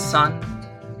 and the sun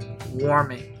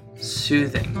warming,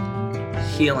 soothing,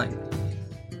 healing.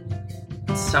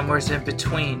 And somewhere in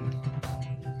between,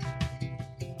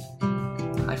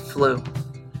 I flew.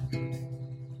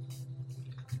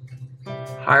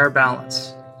 Higher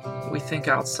balance. We think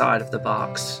outside of the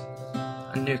box.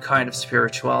 A new kind of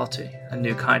spirituality, a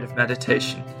new kind of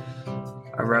meditation,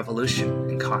 a revolution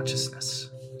in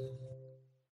consciousness.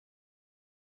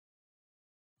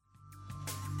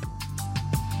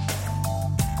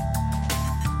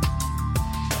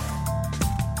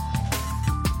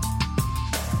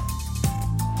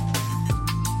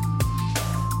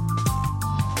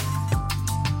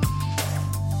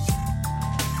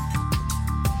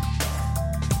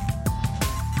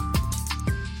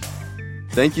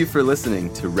 Thank you for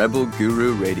listening to Rebel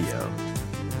Guru Radio.